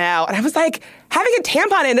tampon out. And I was like, having a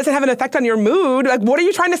tampon in doesn't have an effect on your mood. Like, what are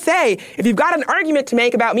you trying to say? If you've got an argument to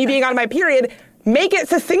make about me being on my period, make it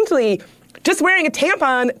succinctly. Just wearing a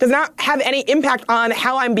tampon does not have any impact on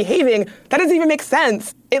how I'm behaving. That doesn't even make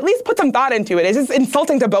sense. At least put some thought into it. It's just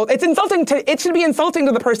insulting to both. It should be insulting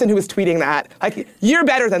to the person who is tweeting that. Like, you're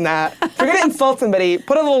better than that. If you're going to insult somebody,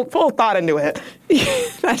 put a little full thought into it.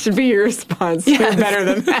 That should be your response. Yes. You're better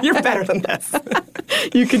than that. You're better than this.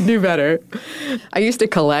 You could do better. I used to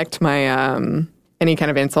collect my any kind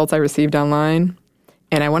of insults I received online,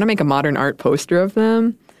 and I want to make a modern art poster of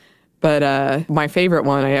them. But my favorite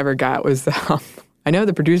one I ever got was, I know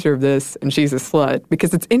the producer of this, and she's a slut,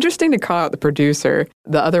 because it's interesting to call out the producer.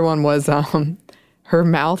 The other one was, her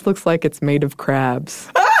mouth looks like it's made of crabs.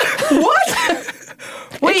 What?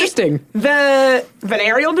 Wait, interesting. The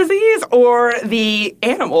venereal disease or the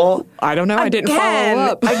animal? I don't know. I didn't follow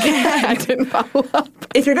up. Again. I didn't follow up.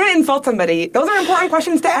 If you're going to insult somebody, those are important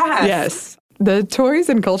questions to ask. Yes. The toys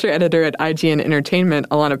and culture editor at IGN Entertainment,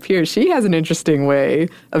 Alana Pierce, she has an interesting way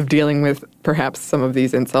of dealing with perhaps some of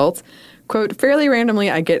these insults. Quote, fairly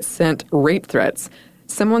randomly, I get sent rape threats.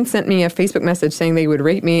 Someone sent me a Facebook message saying they would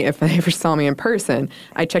rape me if they ever saw me in person.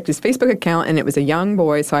 I checked his Facebook account, and it was a young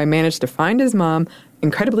boy, so I managed to find his mom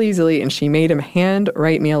incredibly easily, and she made him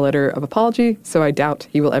handwrite me a letter of apology, so I doubt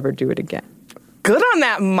he will ever do it again. Good on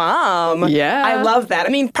that mom. Yeah. I love that. I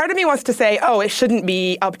mean, part of me wants to say, oh, it shouldn't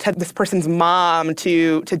be up to this person's mom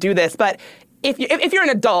to do this. But if you're an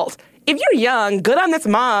adult, if you're young, good on this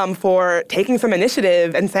mom for taking some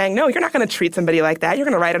initiative and saying, no, you're not going to treat somebody like that. You're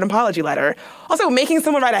going to write an apology letter. Also, making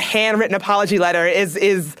someone write a handwritten apology letter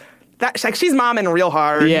is that, like, she's momming real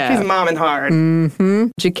hard. Yeah. She's momming hard. Mm-hmm.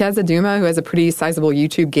 Jikeza Duma, who has a pretty sizable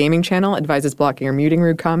YouTube gaming channel, advises blocking or muting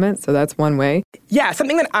rude comments, so that's one way. Yeah,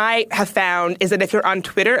 something that I have found is that if you're on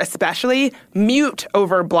Twitter especially, mute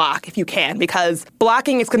over block if you can, because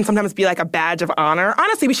blocking can sometimes be like a badge of honor.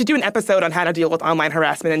 Honestly, we should do an episode on how to deal with online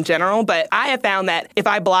harassment in general, but I have found that if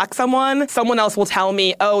I block someone else will tell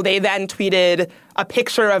me, oh, they then tweeted a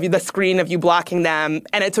picture of the screen of you blocking them,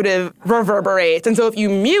 and it sort of reverberates. And so if you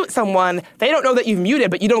mute someone, they don't know that you've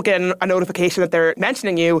muted, but you don't get a notification that they're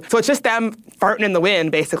mentioning you. So it's just them farting in the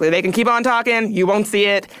wind, basically. They can keep on talking, you won't see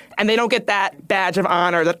it, and they don't get that badge of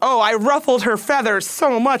honor that, oh, I ruffled her feathers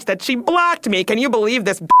so much that she blocked me. Can you believe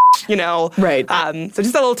this, bitch? You know? Right. So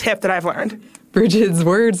just a little tip that I've learned. Bridget's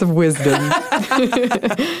words of wisdom.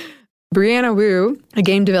 Brianna Wu, a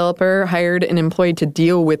game developer, hired an employee to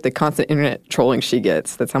deal with the constant internet trolling she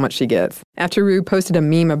gets. That's how much she gets. After Wu posted a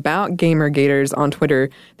meme about Gamergaters on Twitter,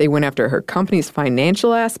 they went after her company's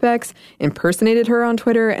financial aspects, impersonated her on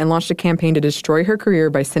Twitter, and launched a campaign to destroy her career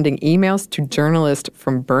by sending emails to journalists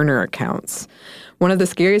from burner accounts. One of the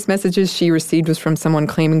scariest messages she received was from someone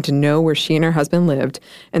claiming to know where she and her husband lived,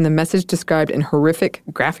 and the message described in horrific,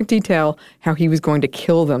 graphic detail how he was going to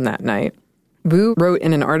kill them that night. Wu wrote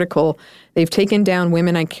in an article, they've taken down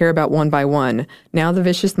women I care about one by one. Now the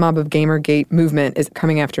vicious mob of Gamergate movement is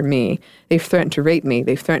coming after me. They've threatened to rape me.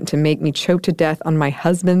 They've threatened to make me choke to death on my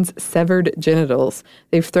husband's severed genitals.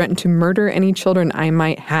 They've threatened to murder any children I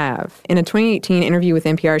might have. In a 2018 interview with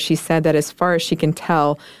NPR, she said that as far as she can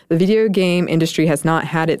tell, the video game industry has not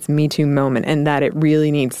had its Me Too moment, and that it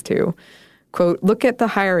really needs to. Quote, look at the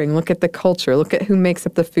hiring, look at the culture, look at who makes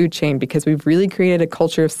up the food chain, because we've really created a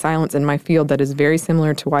culture of silence in my field that is very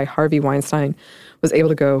similar to why Harvey Weinstein was able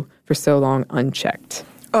to go for so long unchecked.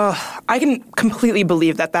 I can completely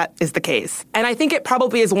believe that that is the case. And I think it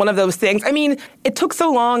probably is one of those things. I mean, it took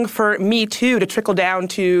so long for Me Too to trickle down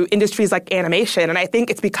to industries like animation. And I think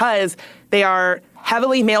it's because they are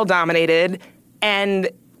heavily male-dominated, and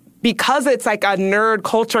because it's like a nerd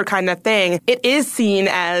culture kind of thing, it is seen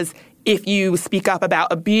as if you speak up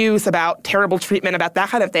about abuse, about terrible treatment, about that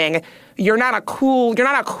kind of thing, you're not a cool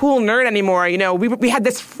nerd anymore. You know, we had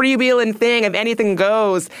this freewheeling thing of anything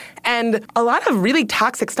goes. And a lot of really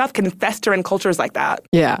toxic stuff can fester in cultures like that.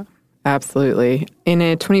 Yeah, absolutely. In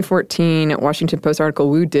a 2014 Washington Post article,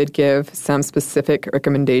 Wu did give some specific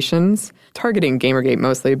recommendations, targeting Gamergate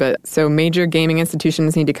mostly, but so major gaming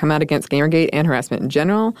institutions need to come out against Gamergate and harassment in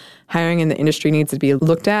general. Hiring in the industry needs to be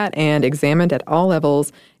looked at and examined at all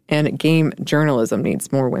levels, and game journalism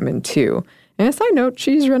needs more women too. And a side note,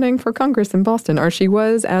 she's running for Congress in Boston, or she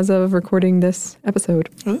was as of recording this episode.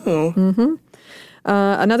 Ooh. Mm-hmm.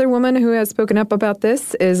 Another woman who has spoken up about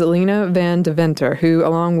this is Lena Van Deventer, who,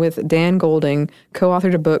 along with Dan Golding,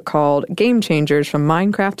 co-authored a book called Game Changers: From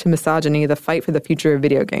Minecraft to Misogyny, The Fight for the Future of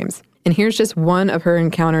Video Games. And here's just one of her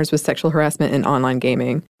encounters with sexual harassment in online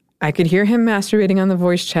gaming. I could hear him masturbating on the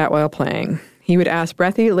voice chat while playing. He would ask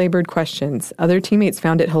breathy, labored questions. Other teammates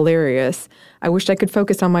found it hilarious. I wished I could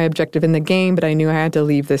focus on my objective in the game, but I knew I had to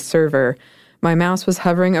leave this server. My mouse was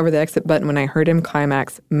hovering over the exit button when I heard him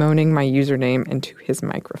climax, moaning my username into his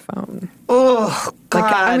microphone. Oh, God.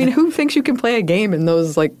 Like, I mean, who thinks you can play a game in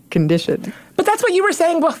those, like, conditions? But that's what you were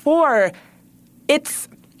saying before. It's...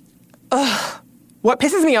 what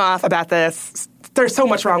pisses me off about this, there's so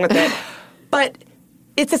much wrong with it, but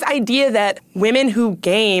it's this idea that women who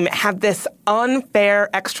game have this unfair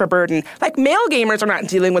extra burden. Like, male gamers are not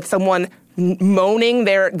dealing with someone moaning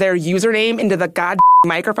their username into the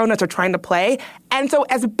microphone as they're trying to play. And so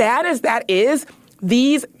as bad as that is,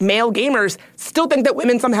 these male gamers still think that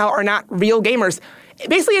women somehow are not real gamers.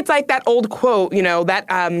 Basically, it's like that old quote, you know, that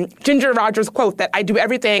Ginger Rogers quote that I do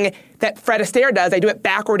everything that Fred Astaire does, I do it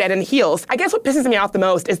backward and in heels. I guess what pisses me off the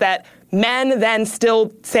most is that men then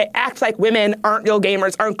still act like women aren't real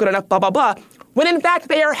gamers, aren't good enough, blah, blah, blah, when in fact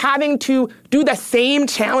they are having to do the same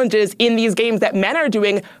challenges in these games that men are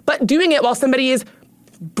doing, but doing it while somebody is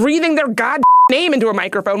breathing their name into a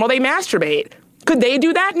microphone while they masturbate. Could they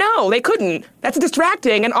do that? No, they couldn't. That's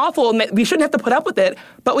distracting and awful, and we shouldn't have to put up with it,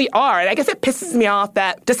 but we are. And I guess it pisses me off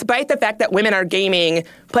that despite the fact that women are gaming,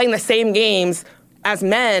 playing the same games as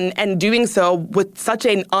men, and doing so with such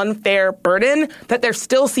an unfair burden, that they're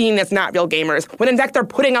still seen as not real gamers, when in fact they're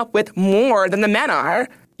putting up with more than the men are.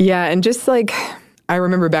 Yeah, and just like, I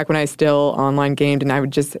remember back when I still online gamed, and I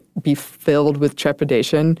would just be filled with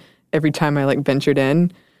trepidation every time I ventured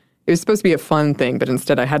in. It was supposed to be a fun thing, but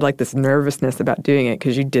instead I had this nervousness about doing it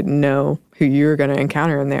because you didn't know who you were going to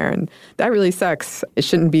encounter in there. And that really sucks. It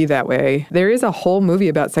shouldn't be that way. There is a whole movie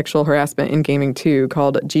about sexual harassment in gaming too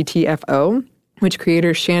called GTFO, which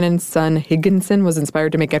creator Shannon Sun Higginson was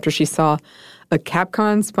inspired to make after she saw a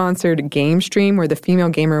Capcom-sponsored game stream where the female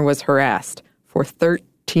gamer was harassed for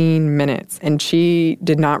 13 minutes. And she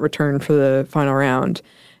did not return for the final round.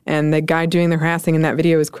 And the guy doing the harassing in that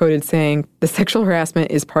video is quoted saying, "The sexual harassment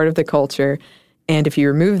is part of the culture, and if you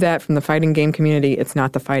remove that from the fighting game community, it's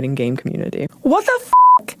not the fighting game community." What the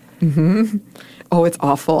f***? Mm-hmm. Oh, it's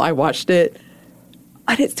awful. I watched it.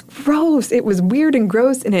 And it's gross. It was weird and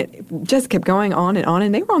gross, and it just kept going on,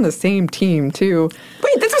 and they were on the same team, too.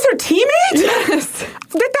 Wait, this was her teammate? Yes.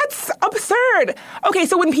 That's absurd. Okay,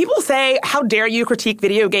 so when people say, how dare you critique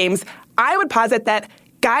video games, I would posit that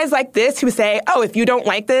guys like this who say, oh, if you don't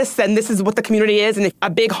like this, then this is what the community is, and a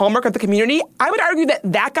big hallmark of the community, I would argue that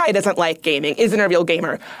that guy doesn't like gaming, isn't a real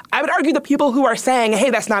gamer. I would argue the people who are saying,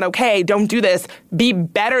 hey, that's not okay, don't do this, be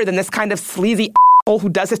better than this kind of sleazy asshole who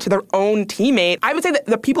does this to their own teammate. I would say that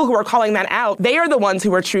the people who are calling that out, they are the ones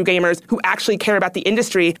who are true gamers, who actually care about the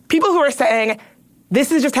industry. People who are saying,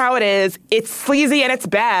 this is just how it is, it's sleazy and it's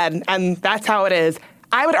bad, and that's how it is.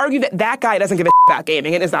 I would argue that that guy doesn't give a about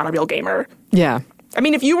gaming and is not a real gamer. Yeah. I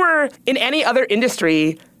mean, if you were in any other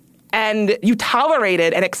industry and you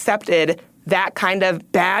tolerated and accepted that kind of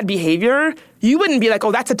bad behavior, you wouldn't be like,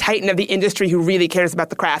 oh, that's a titan of the industry who really cares about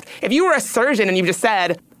the craft. If you were a surgeon and you just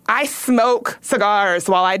said, I smoke cigars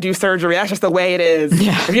while I do surgery, that's just the way it is.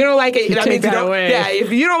 Yeah. If you don't like it, that means you don't. Away. Yeah,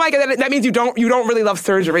 if you don't like it, that means you don't really love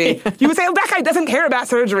surgery. You would say, oh, that guy doesn't care about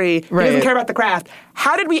surgery. Right. He doesn't care about the craft.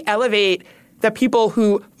 How did we elevate the people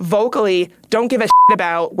who vocally don't give a shit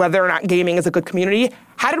about whether or not gaming is a good community?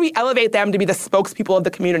 How did we elevate them to be the spokespeople of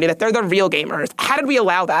the community, that they're the real gamers? How did we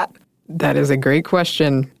allow that? That is a great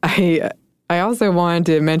question. I also wanted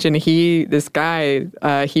to mention he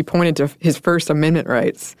pointed to his First Amendment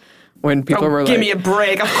rights when people were give me a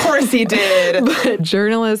break. Of course he did. But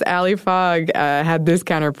journalist Ali Fogg had this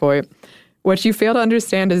counterpoint. What you fail to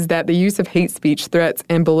understand is that the use of hate speech, threats,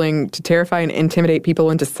 and bullying to terrify and intimidate people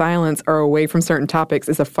into silence or away from certain topics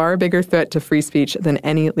is a far bigger threat to free speech than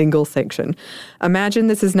any legal sanction. Imagine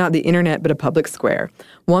this is not the internet but a public square.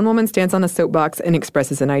 One woman stands on a soapbox and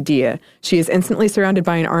expresses an idea. She is instantly surrounded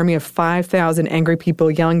by an army of 5,000 angry people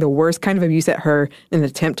yelling the worst kind of abuse at her in an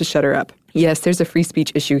attempt to shut her up. Yes, there's a free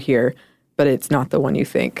speech issue here, but it's not the one you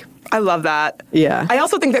think. I love that. Yeah. I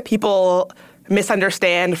also think that people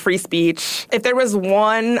misunderstand free speech. If there was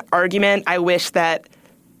one argument I wish that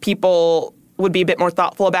people would be a bit more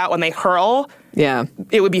thoughtful about when they hurl,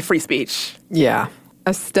 it would be free speech. Yeah.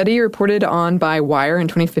 A study reported on by Wire in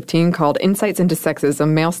 2015 called Insights into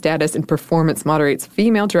Sexism, Male Status and Performance Moderates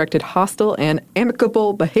Female-Directed Hostile and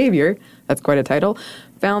Amicable Behavior, that's quite a title,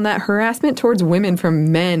 found that harassment towards women from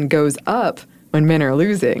men goes up when men are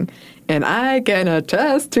losing. And I can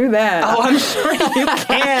attest to that. Oh, I'm sure you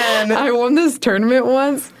can. I won this tournament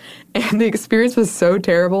once, and the experience was so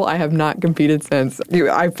terrible, I have not competed since.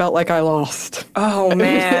 I felt like I lost. Oh,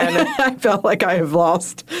 man. I felt like I have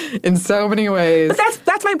lost in so many ways. But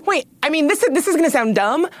that's my point. I mean, this is going to sound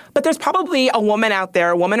dumb, but there's probably a woman out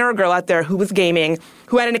there, a woman or a girl out there who was gaming,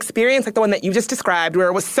 who had an experience like the one that you just described, where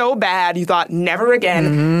it was so bad you thought, never again.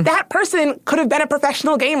 Mm-hmm. That person could have been a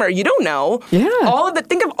professional gamer. You don't know. Yeah.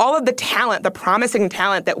 Think of all of the talent, the promising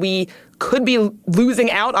talent that we could be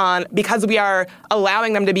losing out on because we are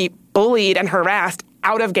allowing them to be bullied and harassed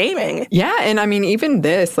out of gaming. Yeah, and I mean, even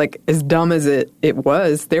this, like, as dumb as it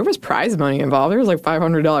was, there was prize money involved. There was like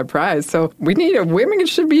 $500 prize. So women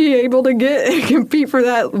should be able to compete for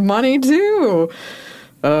that money too.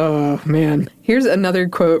 Oh, man. Here's another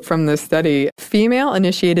quote from this study.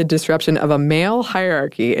 Female-initiated disruption of a male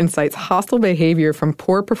hierarchy incites hostile behavior from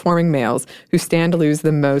poor-performing males who stand to lose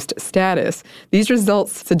the most status. These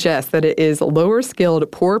results suggest that it is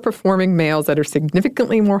lower-skilled, poor-performing males that are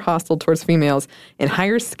significantly more hostile towards females, and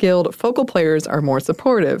higher-skilled focal players are more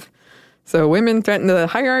supportive. So women threaten the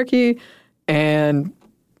hierarchy, and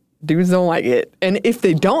dudes don't like it. And if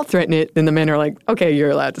they don't threaten it, then the men are like, okay,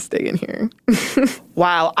 you're allowed to stay in here.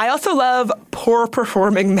 Wow. I also love poor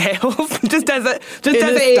performing males. just as a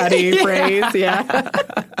study phrase, yeah.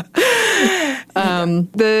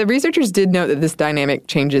 The researchers did note that this dynamic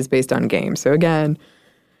changes based on games. So again,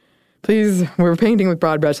 please, we're painting with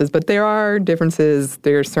broad brushes, but there are differences.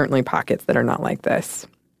 There are certainly pockets that are not like this.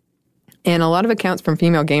 And a lot of accounts from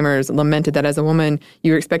female gamers lamented that as a woman,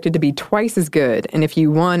 you were expected to be twice as good. And if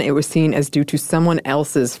you won, it was seen as due to someone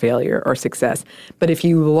else's failure or success. But if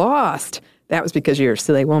you lost, that was because you're a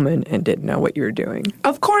silly woman and didn't know what you were doing.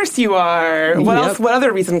 Of course you are. What else? What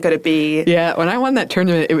other reason could it be? Yeah, when I won that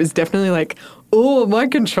tournament, it was definitely like, oh, my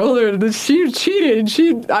controller, she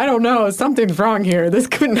cheated. I don't know, something's wrong here. This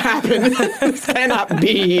couldn't happen. This cannot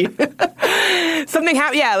be. Something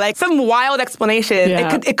happened, yeah, like some wild explanation.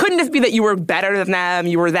 Yeah. It couldn't just be that you were better than them,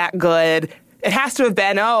 you were that good. It has to have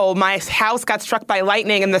been, oh, my house got struck by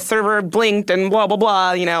lightning and the server blinked and blah, blah,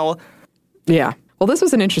 blah, you know. Yeah. Well, this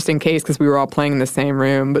was an interesting case because we were all playing in the same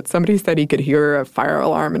room, but somebody said he could hear a fire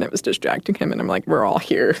alarm and it was distracting him. And I'm like, we're all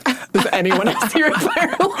here. Does anyone else hear a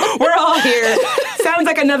fire alarm? We're all here. Sounds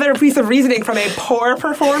like another piece of reasoning from a poor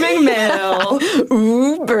performing male.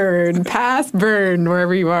 Ooh, burn. Pass burn,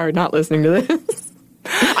 wherever you are not listening to this.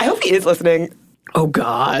 I hope he is listening. Oh,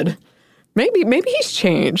 God. Maybe he's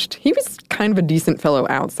changed. He was kind of a decent fellow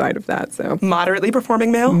outside of that, so. Moderately performing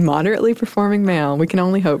male? Moderately performing male. We can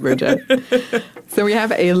only hope, Bridget. So we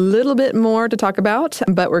have a little bit more to talk about,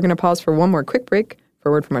 but we're going to pause for one more quick break for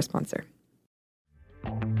a word from our sponsor.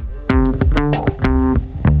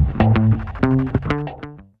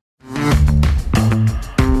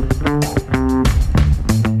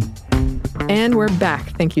 And we're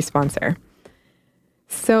back. Thank you, sponsor.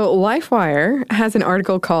 So LifeWire has an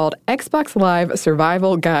article called Xbox Live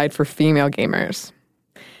Survival Guide for Female Gamers.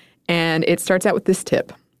 And it starts out with this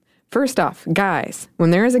tip. First off, guys,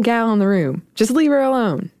 when there is a gal in the room, just leave her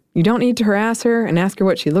alone. You don't need to harass her and ask her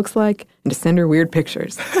what she looks like and to send her weird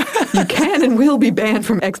pictures. You can and will be banned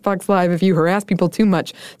from Xbox Live if you harass people too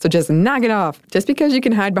much, so just knock it off. Just because you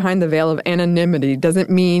can hide behind the veil of anonymity doesn't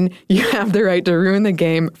mean you have the right to ruin the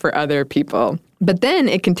game for other people. But then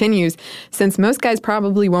it continues, since most guys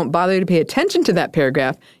probably won't bother to pay attention to that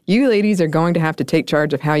paragraph, you ladies are going to have to take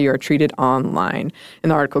charge of how you are treated online. And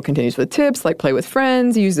the article continues with tips like play with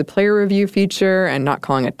friends, use the player review feature, and not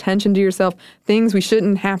calling attention to yourself. Things we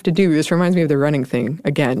shouldn't have to do. This reminds me of the running thing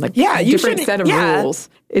again. Like different set of rules.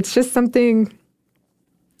 It's just something,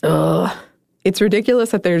 it's ridiculous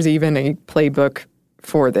that there's even a playbook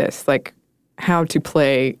for this. Like, how to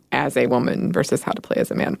play as a woman versus how to play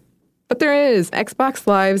as a man. But there is. Xbox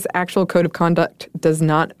Live's actual code of conduct does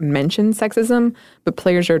not mention sexism, but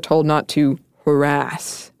players are told not to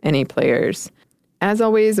harass any players. As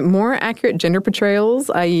always, more accurate gender portrayals,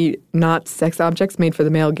 i.e. not sex objects made for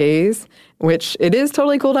the male gaze, which it is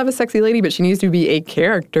totally cool to have a sexy lady, but she needs to be a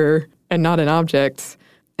character and not an object.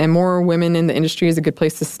 And more women in the industry is a good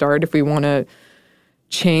place to start if we want to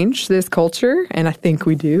change this culture, and I think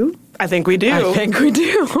we do. I think we do.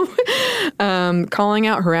 Calling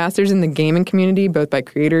out harassers in the gaming community, both by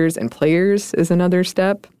creators and players, is another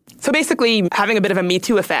step. So basically, having a bit of a Me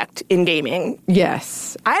Too effect in gaming.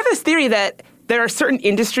 Yes. I have this theory that there are certain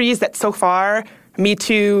industries that so far Me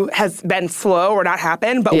Too has been slow or not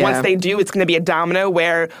happened, but once they do, it's going to be a domino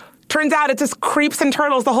where turns out it just creeps and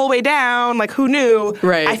turtles the whole way down. Like, who knew?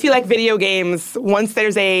 Right. I feel like video games, once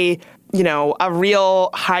there's a real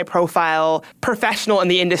high-profile professional in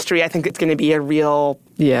the industry, I think it's going to be a real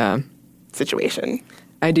situation.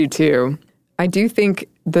 I do, too. I do think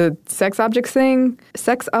the sex objects thing,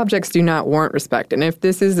 sex objects do not warrant respect. And if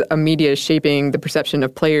this is a media shaping the perception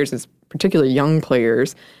of players, as particularly young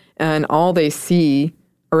players, and all they see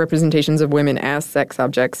are representations of women as sex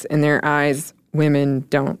objects, in their eyes, women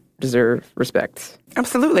don't deserve respect.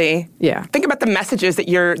 Absolutely. Yeah. Think about the messages that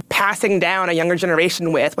you're passing down a younger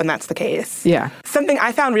generation with when that's the case. Yeah. Something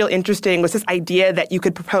I found real interesting was this idea that you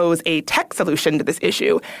could propose a tech solution to this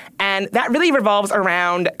issue. And that really revolves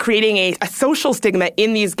around creating a social stigma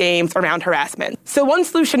in these games around harassment. So one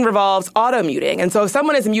solution revolves auto-muting. And so if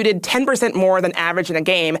someone is muted 10% more than average in a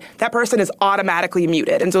game, that person is automatically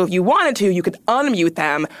muted. And so if you wanted to, you could unmute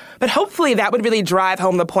them. But hopefully that would really drive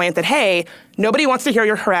home the point that, hey, nobody wants to hear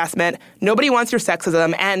your harassment. Nobody wants your sexism.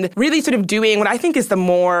 And really sort of doing what I think is the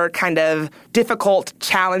more kind of difficult,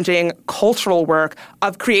 challenging cultural work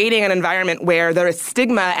of creating an environment where there is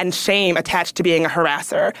stigma and shame attached to being a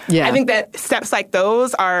harasser. Yeah. I think that steps like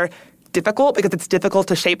those are difficult because it's difficult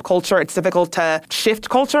to shape culture. It's difficult to shift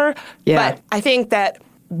culture. Yeah. But I think that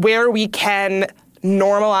where we can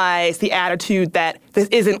normalize the attitude that this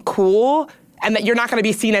isn't cool and that you're not going to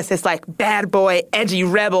be seen as this, like, bad boy, edgy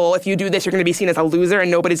rebel. If you do this, you're going to be seen as a loser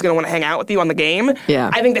and nobody's going to want to hang out with you on the game.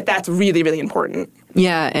 Yeah. I think that that's really, really important.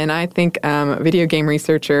 Yeah, and I think a video game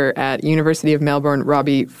researcher at University of Melbourne,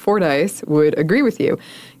 Robbie Fordyce, would agree with you.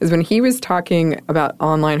 Because when he was talking about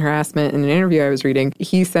online harassment in an interview I was reading,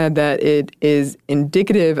 he said that it is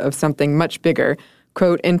indicative of something much bigger.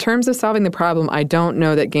 Quote, in terms of solving the problem, I don't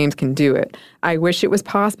know that games can do it. I wish it was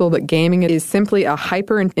possible, but gaming is simply a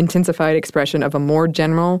hyper-intensified expression of a more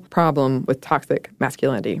general problem with toxic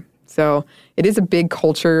masculinity. So it is a big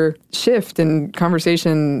culture shift and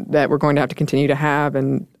conversation that we're going to have to continue to have,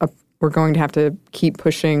 and we're going to have to keep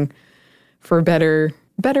pushing for a better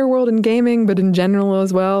world in gaming, but in general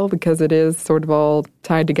as well, because it is sort of all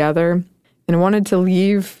tied together. And I wanted to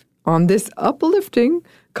leave on this uplifting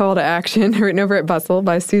call to action written over at Bustle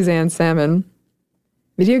by Suzanne Salmon.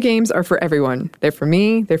 Video games are for everyone. They're for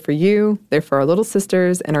me, they're for you, they're for our little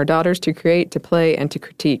sisters and our daughters to create, to play, and to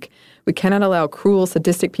critique. We cannot allow cruel,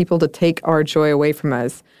 sadistic people to take our joy away from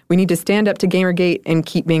us. We need to stand up to Gamergate and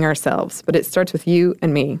keep being ourselves. But it starts with you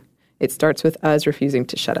and me. It starts with us refusing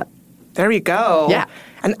to shut up. There we go. Yeah.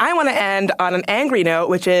 And I want to end on an angry note,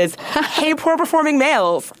 which is, hey, poor performing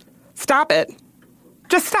males, stop it.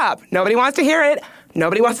 Just stop. Nobody wants to hear it.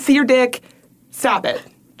 Nobody wants to see your dick. Stop it.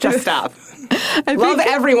 Just stop. Love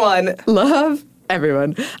everyone. Love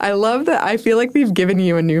everyone. I love that. I feel like we've given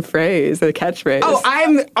you a new phrase, a catchphrase. Oh,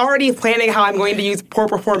 I'm already planning how I'm going to use poor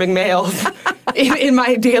performing males in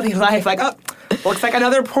my daily life. Like, oh, looks like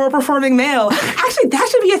another poor performing male. Actually, that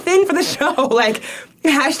should be a thing for the show. Like,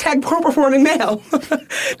 hashtag poor performing male.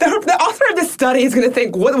 The author of this study is going to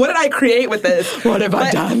think, what did I create with this? What have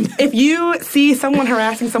I done? If you see someone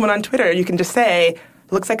harassing someone on Twitter, you can just say,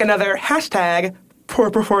 looks like another hashtag poor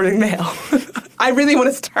performing male. I really want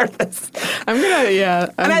to start this. I'm going to, yeah.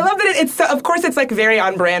 And I love that it's, of course, it's like very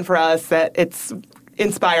on brand for us that it's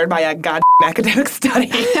inspired by a goddamn academic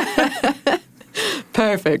study.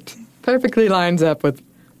 Perfect. Perfectly lines up with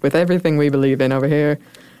everything we believe in over here.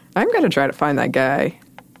 I'm going to try to find that guy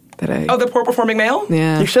Oh, the poor performing male?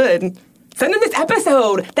 Yeah. You should. Send him this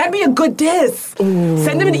episode. That'd be a good diss. Ooh.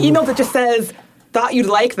 Send him an email that just says, thought you'd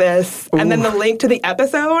like this, and then the link to the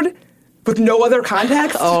episode with no other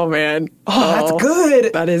context. Oh, man. Oh, that's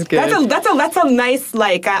good. That is good. That's a nice,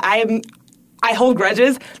 like, I hold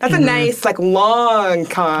grudges. That's a nice, like, long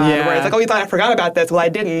con where it's like, oh, you thought I forgot about this. Well, I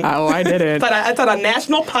didn't. Oh, I didn't. It's on a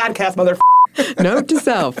national podcast, Note to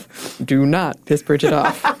self, do not piss Bridget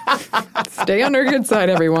off. Stay on her good side,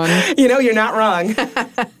 everyone. You know, you're not wrong.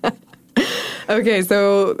 Okay,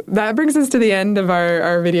 so that brings us to the end of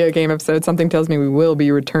our video game episode. Something tells me we will be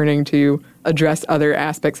returning to address other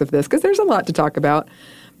aspects of this because there's a lot to talk about.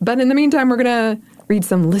 But in the meantime, we're going to read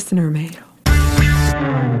some listener mail.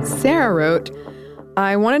 Sarah wrote,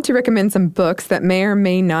 I wanted to recommend some books that may or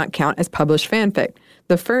may not count as published fanfic.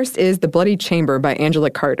 The first is The Bloody Chamber by Angela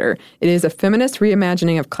Carter. It is a feminist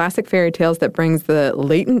reimagining of classic fairy tales that brings the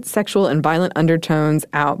latent sexual and violent undertones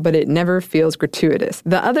out, but it never feels gratuitous.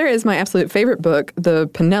 The other is my absolute favorite book, The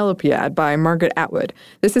Penelopiad by Margaret Atwood.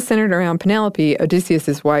 This is centered around Penelope,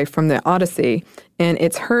 Odysseus' wife from the Odyssey, and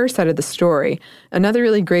it's her side of the story. Another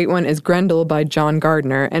really great one is Grendel by John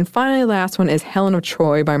Gardner. And finally, last one is Helen of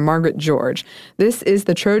Troy by Margaret George. This is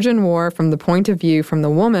the Trojan War from the point of view from the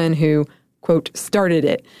woman who, quote, started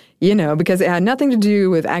it. You know, because it had nothing to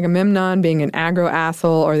do with Agamemnon being an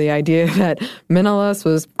aggro-asshole or the idea that Menelaus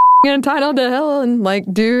was entitled to hell and like,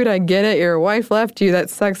 dude, I get it. Your wife left you.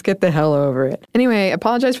 That sucks. Get the hell over it. Anyway,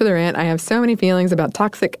 apologize for the rant. I have so many feelings about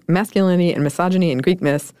toxic masculinity and misogyny and Greek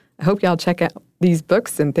myths. I hope y'all check out these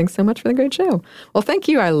books, and thanks so much for the great show. Well, thank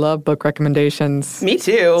you. I love book recommendations. Me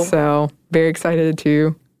too. So very excited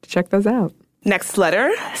to check those out. Next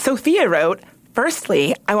letter, Sophia wrote,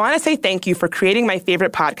 Firstly, I want to say thank you for creating my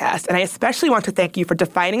favorite podcast, and I especially want to thank you for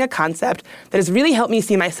defining a concept that has really helped me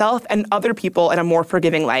see myself and other people in a more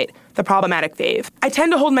forgiving light, the problematic fave. I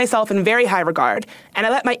tend to hold myself in very high regard, and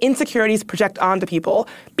I let my insecurities project onto people,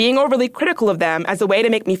 being overly critical of them as a way to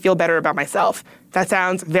make me feel better about myself. That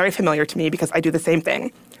sounds very familiar to me because I do the same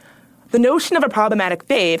thing. The notion of a problematic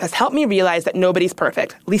fave has helped me realize that nobody's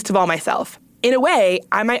perfect, least of all myself. In a way,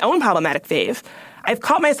 I'm my own problematic fave. I've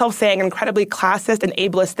caught myself saying incredibly classist and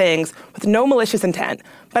ableist things with no malicious intent,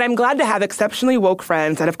 but I'm glad to have exceptionally woke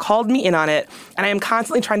friends that have called me in on it, and I am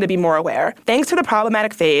constantly trying to be more aware. Thanks to the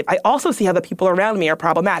problematic fave, I also see how the people around me are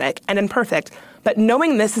problematic and imperfect, but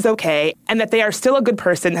knowing this is okay and that they are still a good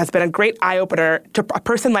person has been a great eye-opener to a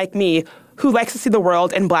person like me who likes to see the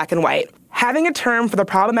world in black and white. Having a term for the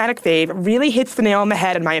problematic fave really hits the nail on the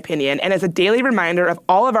head, in my opinion, and is a daily reminder of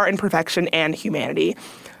all of our imperfection and humanity.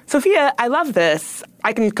 Sophia, I love this.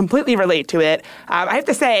 I can completely relate to it. I have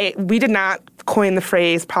to say, we did not coin the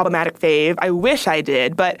phrase problematic fave. I wish I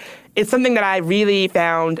did, but it's something that I really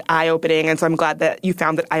found eye-opening, and so I'm glad that you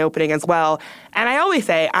found it eye-opening as well. And I always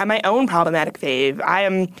say, I'm my own problematic fave.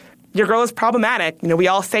 Your girl is problematic. You know, we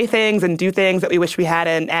all say things and do things that we wish we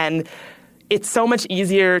hadn't, and it's so much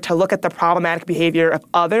easier to look at the problematic behavior of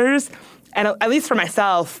others. And at least for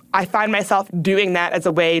myself, I find myself doing that as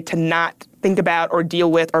a way to not think about or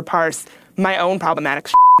deal with or parse my own problematic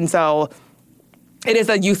shit. And so it is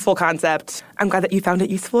a useful concept. I'm glad that you found it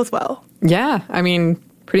useful as well. Yeah. I mean,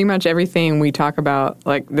 pretty much everything we talk about,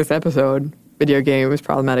 like this episode, video game is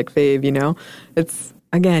problematic fave, you know? It's,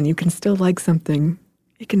 again, you can still like something.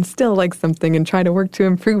 You can still like something and try to work to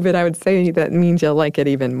improve it. I would say that means you'll like it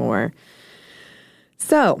even more.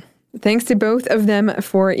 So, thanks to both of them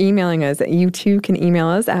for emailing us. You too can email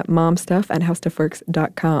us at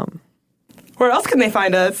momstuff@howstuffworks.com. Where else can they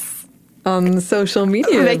find us? On social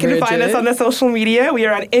media, They can find us on the social media. We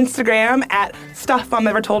are on Instagram at Stuff Mom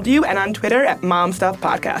Never Told You and on Twitter at Mom Stuff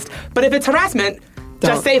Podcast. But if it's harassment,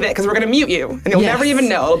 just save it because we're going to mute you and you'll never even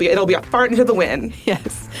know. It'll be a fart into the wind.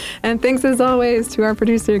 Yes. And thanks as always to our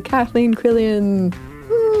producer, Kathleen Quillian.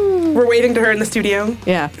 We're waving to her in the studio.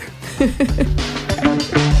 Yeah.